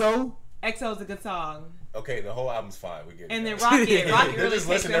 EXO. EXO is a good song. Okay, the whole album's fine. We get it. And then Rocket. Rocket They really just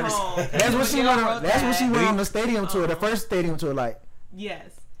takes listen it every home. song. That's what she Miguel went on. wrote That's what she that. went on the stadium tour. The first stadium tour, like Yes.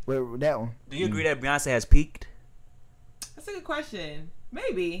 with that one. Do you agree that Beyonce has peaked? That's a good question.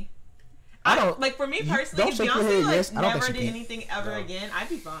 Maybe. I don't- like for me you- personally, don't if shake your Beyonce head, like yes. I don't think never she did can. anything ever again, I'd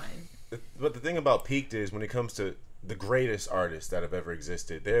be fine. But the thing about peaked is when it comes to the greatest artists that have ever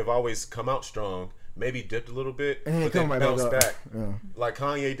existed, they have always come out strong, maybe dipped a little bit, And then but come then right bounced back back. up. Yeah. Like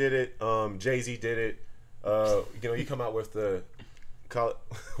Kanye did it, Jay-Z did it. You know, you come out with the.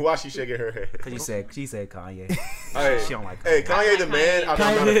 Why she shaking her head? Cause she said Kanye. Hey, She don't like hey, Kanye. Kanye the man. I'm not a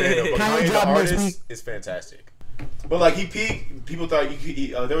fan of, but Kanye Kanye the dropped next artist week. is fantastic. But like he peaked, people thought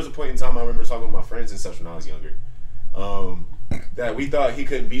there was a point in time I remember talking with my friends and such when I was younger, that we thought he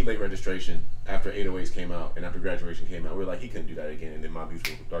couldn't beat Late Registration after 808s came out and after Graduation came out. We were like, he couldn't do that again. And then My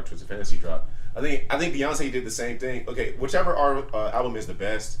Beautiful Dark Twisted Fantasy dropped. I think Beyonce did the same thing. Okay, whichever album is the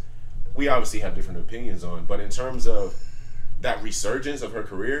best, we obviously have different opinions on. But in terms of that resurgence of her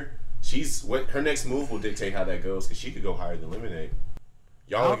career, her next move will dictate how that goes because she could go higher than Lemonade. I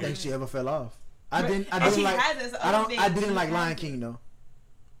Y'all don't agree? think she ever fell off. I But- didn't and she like. has this I other don't. thing. I didn't She like has Lion it. King though.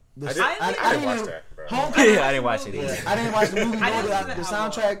 I didn't watch that, bro. Homecoming. I didn't watch it either. I didn't watch the movie. I nor didn't the listen to the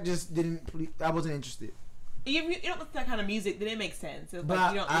album. soundtrack just didn't. I wasn't interested. You don't listen to that kind of music, then it makes sense. It's But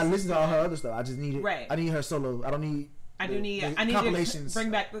like you don't I listened to all her that. other stuff. I just needed. Right. I need her solo. I don't need. I do need. the I need compilations. to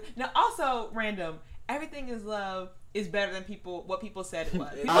bring back. Now, also random. Everything is Love is better than what people said it was.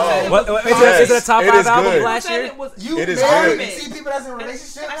 People Oh, said it What, was is it a top It 5 is album good. last said year? it was It is garbage. good. See people that's in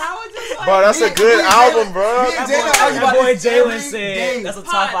relationships. And I was just like, Bro, that's a good album, bro. Me and Jalen argue That about boy this every Jalen said day. that's a He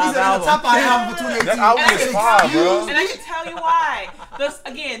top said 5 He said it's a album. top 5 album for 2018. That album And is I can fire, tell you- bro. And I can tell you why.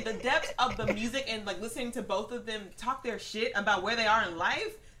 Again, the depth of the music and like listening to both of them talk their shit about where they are in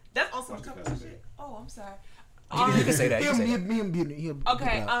life. That's also a couple of shit. Oh, I'm sorry. You can say that. You can say that. Me and Beauty.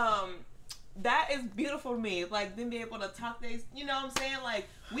 Okay, that is beautiful to me. Like them being able to talk these, you know what I'm saying? Like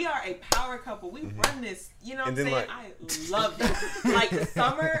we are a power couple. We run this, you know what And I'm then, saying? I love it. Like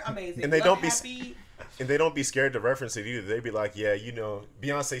Summer, amazing. And they don't be Happy. And they don't be scared to reference it either. They be like, yeah, you know,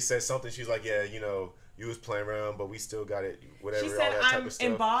 Beyonce said something. She's like, yeah, you know, you was playing around, but we still got it. Whatever. She all said that type I'm of stuff.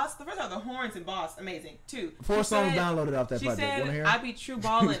 in Boss. The first one, the horns in Boss, amazing. 2. 4 She songs said- downloaded off that She project. Wanna said hear 'em? I be true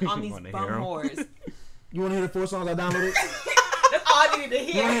balling on these Wanna bum hear 'em? whores. You want to hear the 4 songs I downloaded? That's all I needed to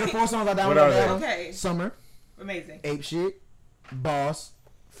You want to hear the hear. 4 songs I downloaded? What are they? Adam? Okay. Summer, Amazing. Ape Shit, Boss,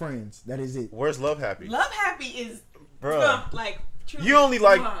 Friends. That is it. Where's Love Happy? Love Happy is Bro. like truly, You only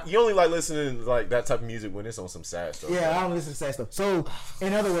like mwah. you only like listening to like that type of music when it's on some sad stuff. Yeah, I don't listen to sad stuff. So,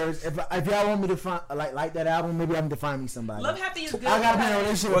 in other words, if y'all want me to find like that album, maybe I need to find me somebody. Love Happy is good. I gotta be in a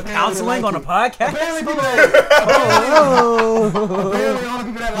relationship. What, with counseling on a podcast? Apparently, people apparently, only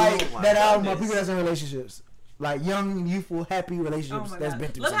people that like Oh my that album are goodness. people that's in relationships, like young, youthful, happy Oh relationships my that's God.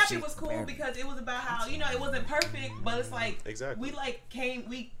 been through Love some Happy shit. was cool apparently. because it was about how it wasn't perfect, but it's like Exactly. we like came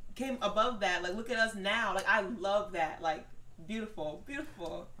above that. Like look at us now. Like I love that. Like beautiful.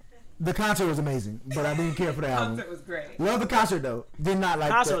 The concert was amazing, but I didn't care for the album. Concert was great. Love the concert though. Did not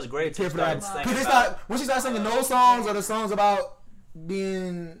like Concert the- was great, Care too. for the album. Started Cause they singing start when she started singing those songs or the songs about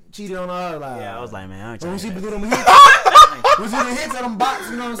being cheated on her. Like, Yeah, I was like, man, I ain't when trying she to do hear them hits, when she did hits on them box,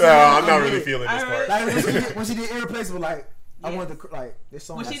 you know what I'm No, saying? I'm not with really it. feeling this part. Like when she did Irreplaceable, like I Yes. wanted to like this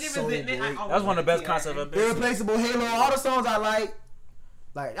song. When she got did so Resentment, great. that was one of the best concerts I've been to. Irreplaceable, Halo, all the songs I like.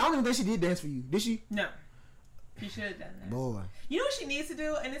 Like I don't even think she did Dance for You. Did she? No. She should have done that. Boy. You know what she needs to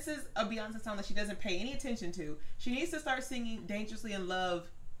do? And this is a Beyonce song that she doesn't pay any attention to. She needs to start singing Dangerously in Love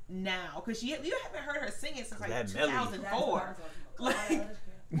now. Because you haven't heard her sing it since like That melody. 2004. Like,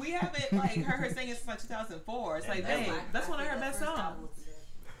 we haven't like heard her sing it since like 2004. It's like, melody. dang, that's one of her best songs.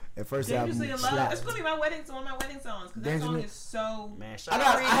 At first album Dangerously in Love. slapped. It's going to be one of my wedding songs. Because that song Dangerous- is so... Man, I shout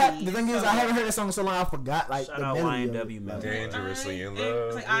got. out, The thing is, I haven't heard that song in so long. I forgot like shout the out melody. YNW of it. melody. Dangerously in It's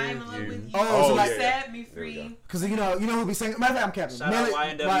love like, I'm in with love you. with you. Oh, so like- Set me There we go. free. Cause you know who be singing. Matter of fact, I'm capping. Shout out Melly-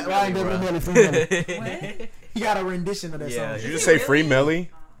 YNW YNW Melly, Melly bro. from Melly. What? He got a rendition of that Yeah, song. Did you Is just he say Free really?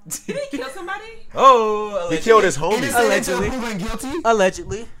 Melly? Did he kill somebody? Oh, He allegedly. killed his It homie. is allegedly Allegedly. proven guilty.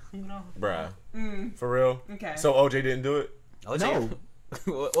 Allegedly. Bruh. Mm, For real? okay. So OJ didn't do it? OJ. No.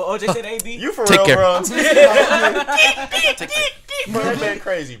 Well, OJ said AB. You for Take real, care. bro? I'm Bro, serious. that man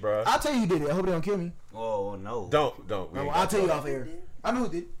crazy, bro. I'll tell you who did it. I hope they don't kill me. Oh no. Don't. We ain't I'll got tell you to. off air. I know who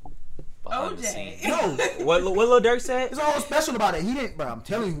did. Behind the scenes. OJ. No, What Lil Durk said? there's all special about it. He didn't, bro. I'm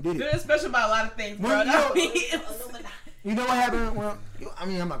telling you who did it. There's special about a lot of things, bro. Well, you know- I mean, it's- You know what happened? Well, I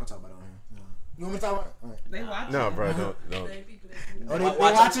mean, I'm not gonna talk about it on here. No. You want me to talk about it? All right. they watch No, it. bro, don't. Oh, they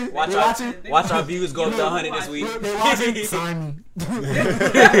watching? Watch They our, watching? watch our views go up to 100 this week. They watching? Sign me.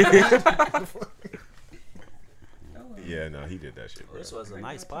 Yeah, no, he did that shit, bro. This was a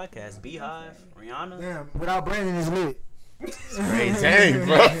nice podcast. Beehive, Rihanna. Damn, without Brandon, it's lit. Dang,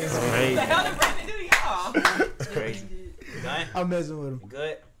 bro. Crazy. What the hell did Brandon do to y'all? It's crazy. Done? I'm messing with him.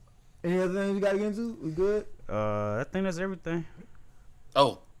 Good. Any other things we gotta get into? We good? I think that's everything.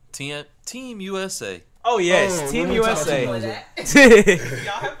 Oh, Team USA. Oh yes, Oh, Team we ain't talking USA. about That.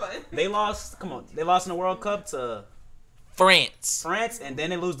 Y'all have fun. They lost. Come on, they lost in the World Cup to France. France, and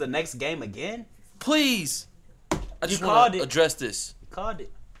then they lose the next game again. Please. I just called want to it. address this. You called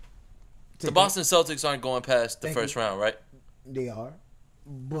it. The Boston Celtics aren't going past the Thank first you. round, right? They are.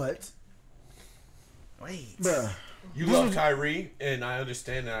 But, Wait. bruh, You love Kyrie, and I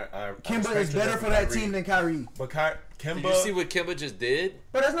understand that. I Kemba respect is your better love for for that Kyrie. team than Kyrie. But Did you Kemba, see what Kemba just did?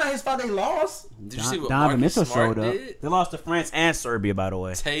 But that's not his fault they lost. Did you see what Donovan Marcus Mitchell Smart showed up. did? They lost to France and Serbia, by the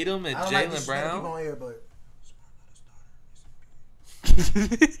way. Tatum and I don't like Jalen this shit that people Brown. on air, but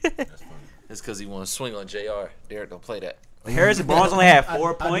It's because he want to swing on JR. Derek, don't play that. Harrison Barnes only had I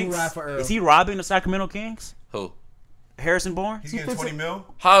 4 do points. ride for Earl. Is he robbing the Sacramento Kings? Who? Harrison Barnes? he's getting 20 mil.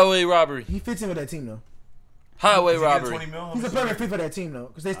 Highway robbery. he fits in with that team though. Highway He's getting robbery. 20 mil. He's a perfect fit for that team though,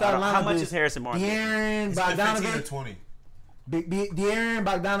 because they started lining How much is Harrison Barnes? De'Aaron, He's getting 15 to Bogdanovic, 20. De'Aaron,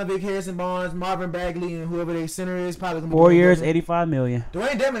 Bogdanovic, Harrison Barnes, Marvin Bagley, and whoever their center is probably gonna be 4 doing years, better. 85 million.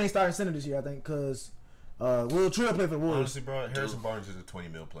 Dwayne Dedmon ain't starting center this year, I think, because Will Trill played for the Warriors. Honestly, bro, Harrison Barnes is a 20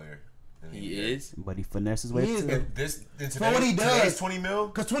 mil player. He is. But he finessed his way He is. to it. This For what he does. today's 20 mil.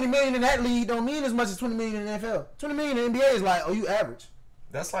 Because 20 million in that league don't mean as much as 20 million in the NFL. 20 million in the NBA is like, oh, you average.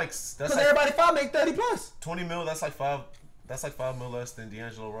 That's like Because everybody foul make 30 plus. 20 mil. That's like five. That's like $5 million less than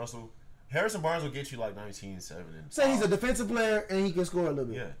D'Angelo Russell. Harrison Barnes will get you like 19-7. Say he's a defensive player and he can score a little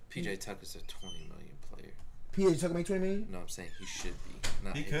bit. Yeah. PJ Tucker's a 20 million player. PJ Tucker make 20 million? No, I'm saying he should be.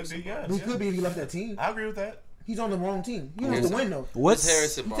 Not He could Harrison be, yeah. Barnes. He could be if he left that team. I agree with that. He's on the wrong team. He wants to win though. What's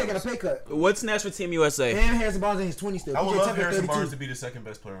Harrison He's Barnes? taking a pay cut. What's next for Team USA? And Harrison Barnes in his 20s still. I would PJ love Tucker Harrison 32. Barnes to be the second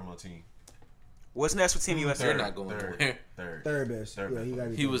best player on my team. What's next for Team USA? They're not going nowhere. Third. Third best. Third Yeah, best. he got to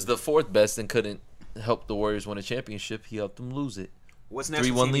be He third was best. the fourth best and couldn't help the Warriors win a championship. He helped them lose it. What's next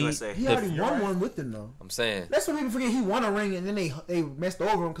for 3-1 Team lead. USA? He already You're won right. one with them though. I'm saying. That's what people forget. He won a ring and then they messed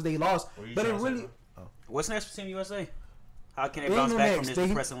over him because they lost. What you But it trying to say, really, What's next for Team USA? How can they Ain't bounce no back next. from this They-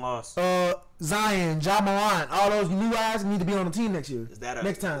 depressing loss? Zion, Ja Morant, all those new guys need to be on the team next year. Is that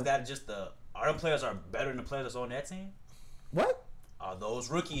next time? Is that just are the players are better than the players that's on that team? What? Are those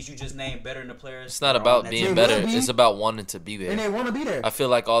rookies you just named better than the players? It's not that are on about that being team? They better. will be. It's about wanting to be And there. they want to be there. I feel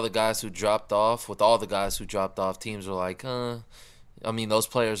like all the guys who dropped off, with all the guys who dropped off, teams are like, I mean, those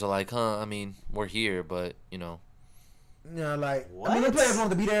players are like, I mean, we're here, but, you know. You know, like I What? mean, the players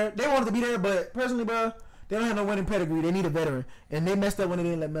wanted to be there. They wanted to be there, but personally, bro, they don't have no winning pedigree. They need a veteran, and they messed up when they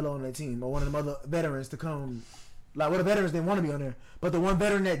didn't let Melo on their team or one of them other veterans to come. Like, well, the veterans didn't want to be on there, but the one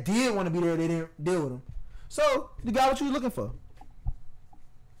veteran that did want to be there, they didn't deal with him. So you got what you was looking for,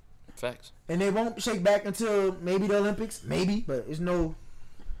 Facts. and they won't shake back until maybe the Olympics, maybe, but it's no,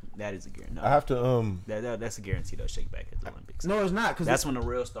 That is a guarantee. No, I have to that's a guarantee they'll shake back at the Olympics. no, it's not because That's when the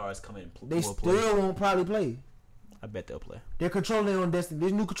real stars come in and they will play. still won't probably play. I bet they'll play. They're controlling their own destiny.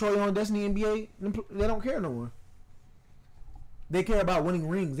 There's new control your own destiny NBA. They don't care no more. They care about winning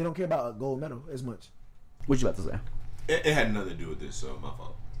rings. They don't care about a gold medal as much. What you about to say? It had nothing to do with this, so my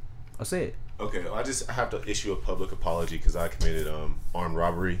fault. I said. Okay, well, I have to issue a public apology because I committed armed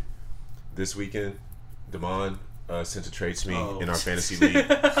robbery this weekend. Damon sent a trade to me in our fantasy league.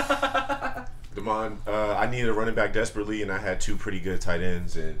 Damon, I needed a running back desperately, and I had two pretty good tight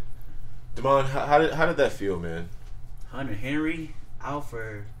ends. And Damon, how did that feel, man? Hunter Henry out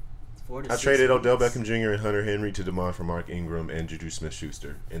for 4 to 6 I traded weeks. Odell Beckham Jr. and Hunter Henry to Damon for Mark Ingram and Juju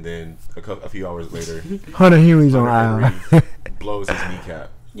Smith-Schuster, and then a few hours later, Hunter Henry's on Hunter aisle. Henry blows his kneecap.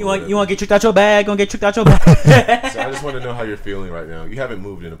 You want to get tricked out your bag? Gonna get tricked out your bag. So I just want to know how you're feeling right now. You haven't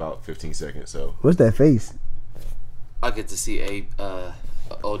moved in about 15 seconds, so What's that face? I get to see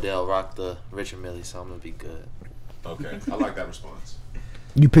Odell rock the Richard Mille, so I'm going to be good. okay. I like that response.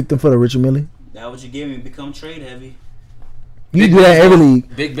 You picked him for the Richard Mille? That what you give me? Become trade heavy. You do that in every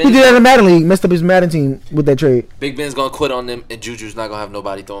league. Big He Ben, did that in the Madden league. Messed up his Madden team with that trade. Big Ben's going to quit on them, and Juju's not going to have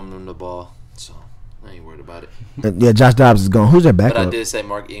nobody throwing them the ball. So I ain't worried about it. Yeah, Josh Dobbs is gone. Who's their But I backup? did say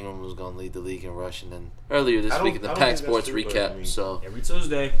Mark Ingram was going to lead the league in rushing. And earlier this I don't- week in the I don't Pack think Sports that's true, but recap, I mean- so Every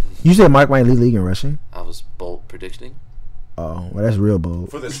Tuesday. You said Mark might lead league in rushing. I was bold predicting Oh, well, that's real bold.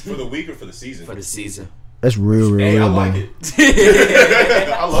 For the week or for the season? for the season. That's real Hey, I bold. like it.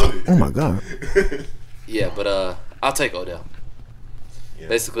 I love it. Oh my god. Yeah, but I'll take Odell. Yeah.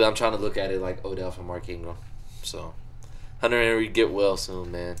 Basically, I'm trying to look at it like Odell for Mark Ingram. So, Hunter Henry, get well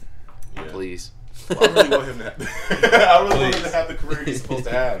soon, man. Yeah. Please. Well, I really want him to have the career he's supposed to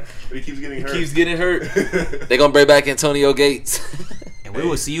have, but he keeps getting hurt. Keeps getting hurt. They're going to bring back Antonio Gates. And we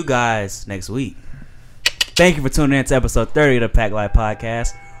will see you guys next week. Thank you for tuning in to episode 30 of the Pack Life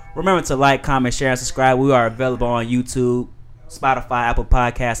Podcast. Remember to like, comment, share, and subscribe. We are available on YouTube, Spotify, Apple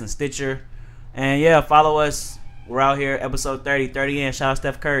Podcasts, and Stitcher. And yeah, follow us. We're out here, episode 30 in. Shout out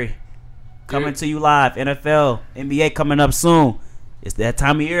Steph Curry. Coming to you live. NFL, NBA coming up soon. It's that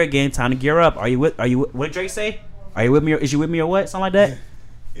time of year again. Time to gear up. Are you with? What did Drake say? Are you with me? Is you with me or what? Something like that.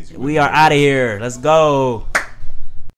 We are out of here. Let's go.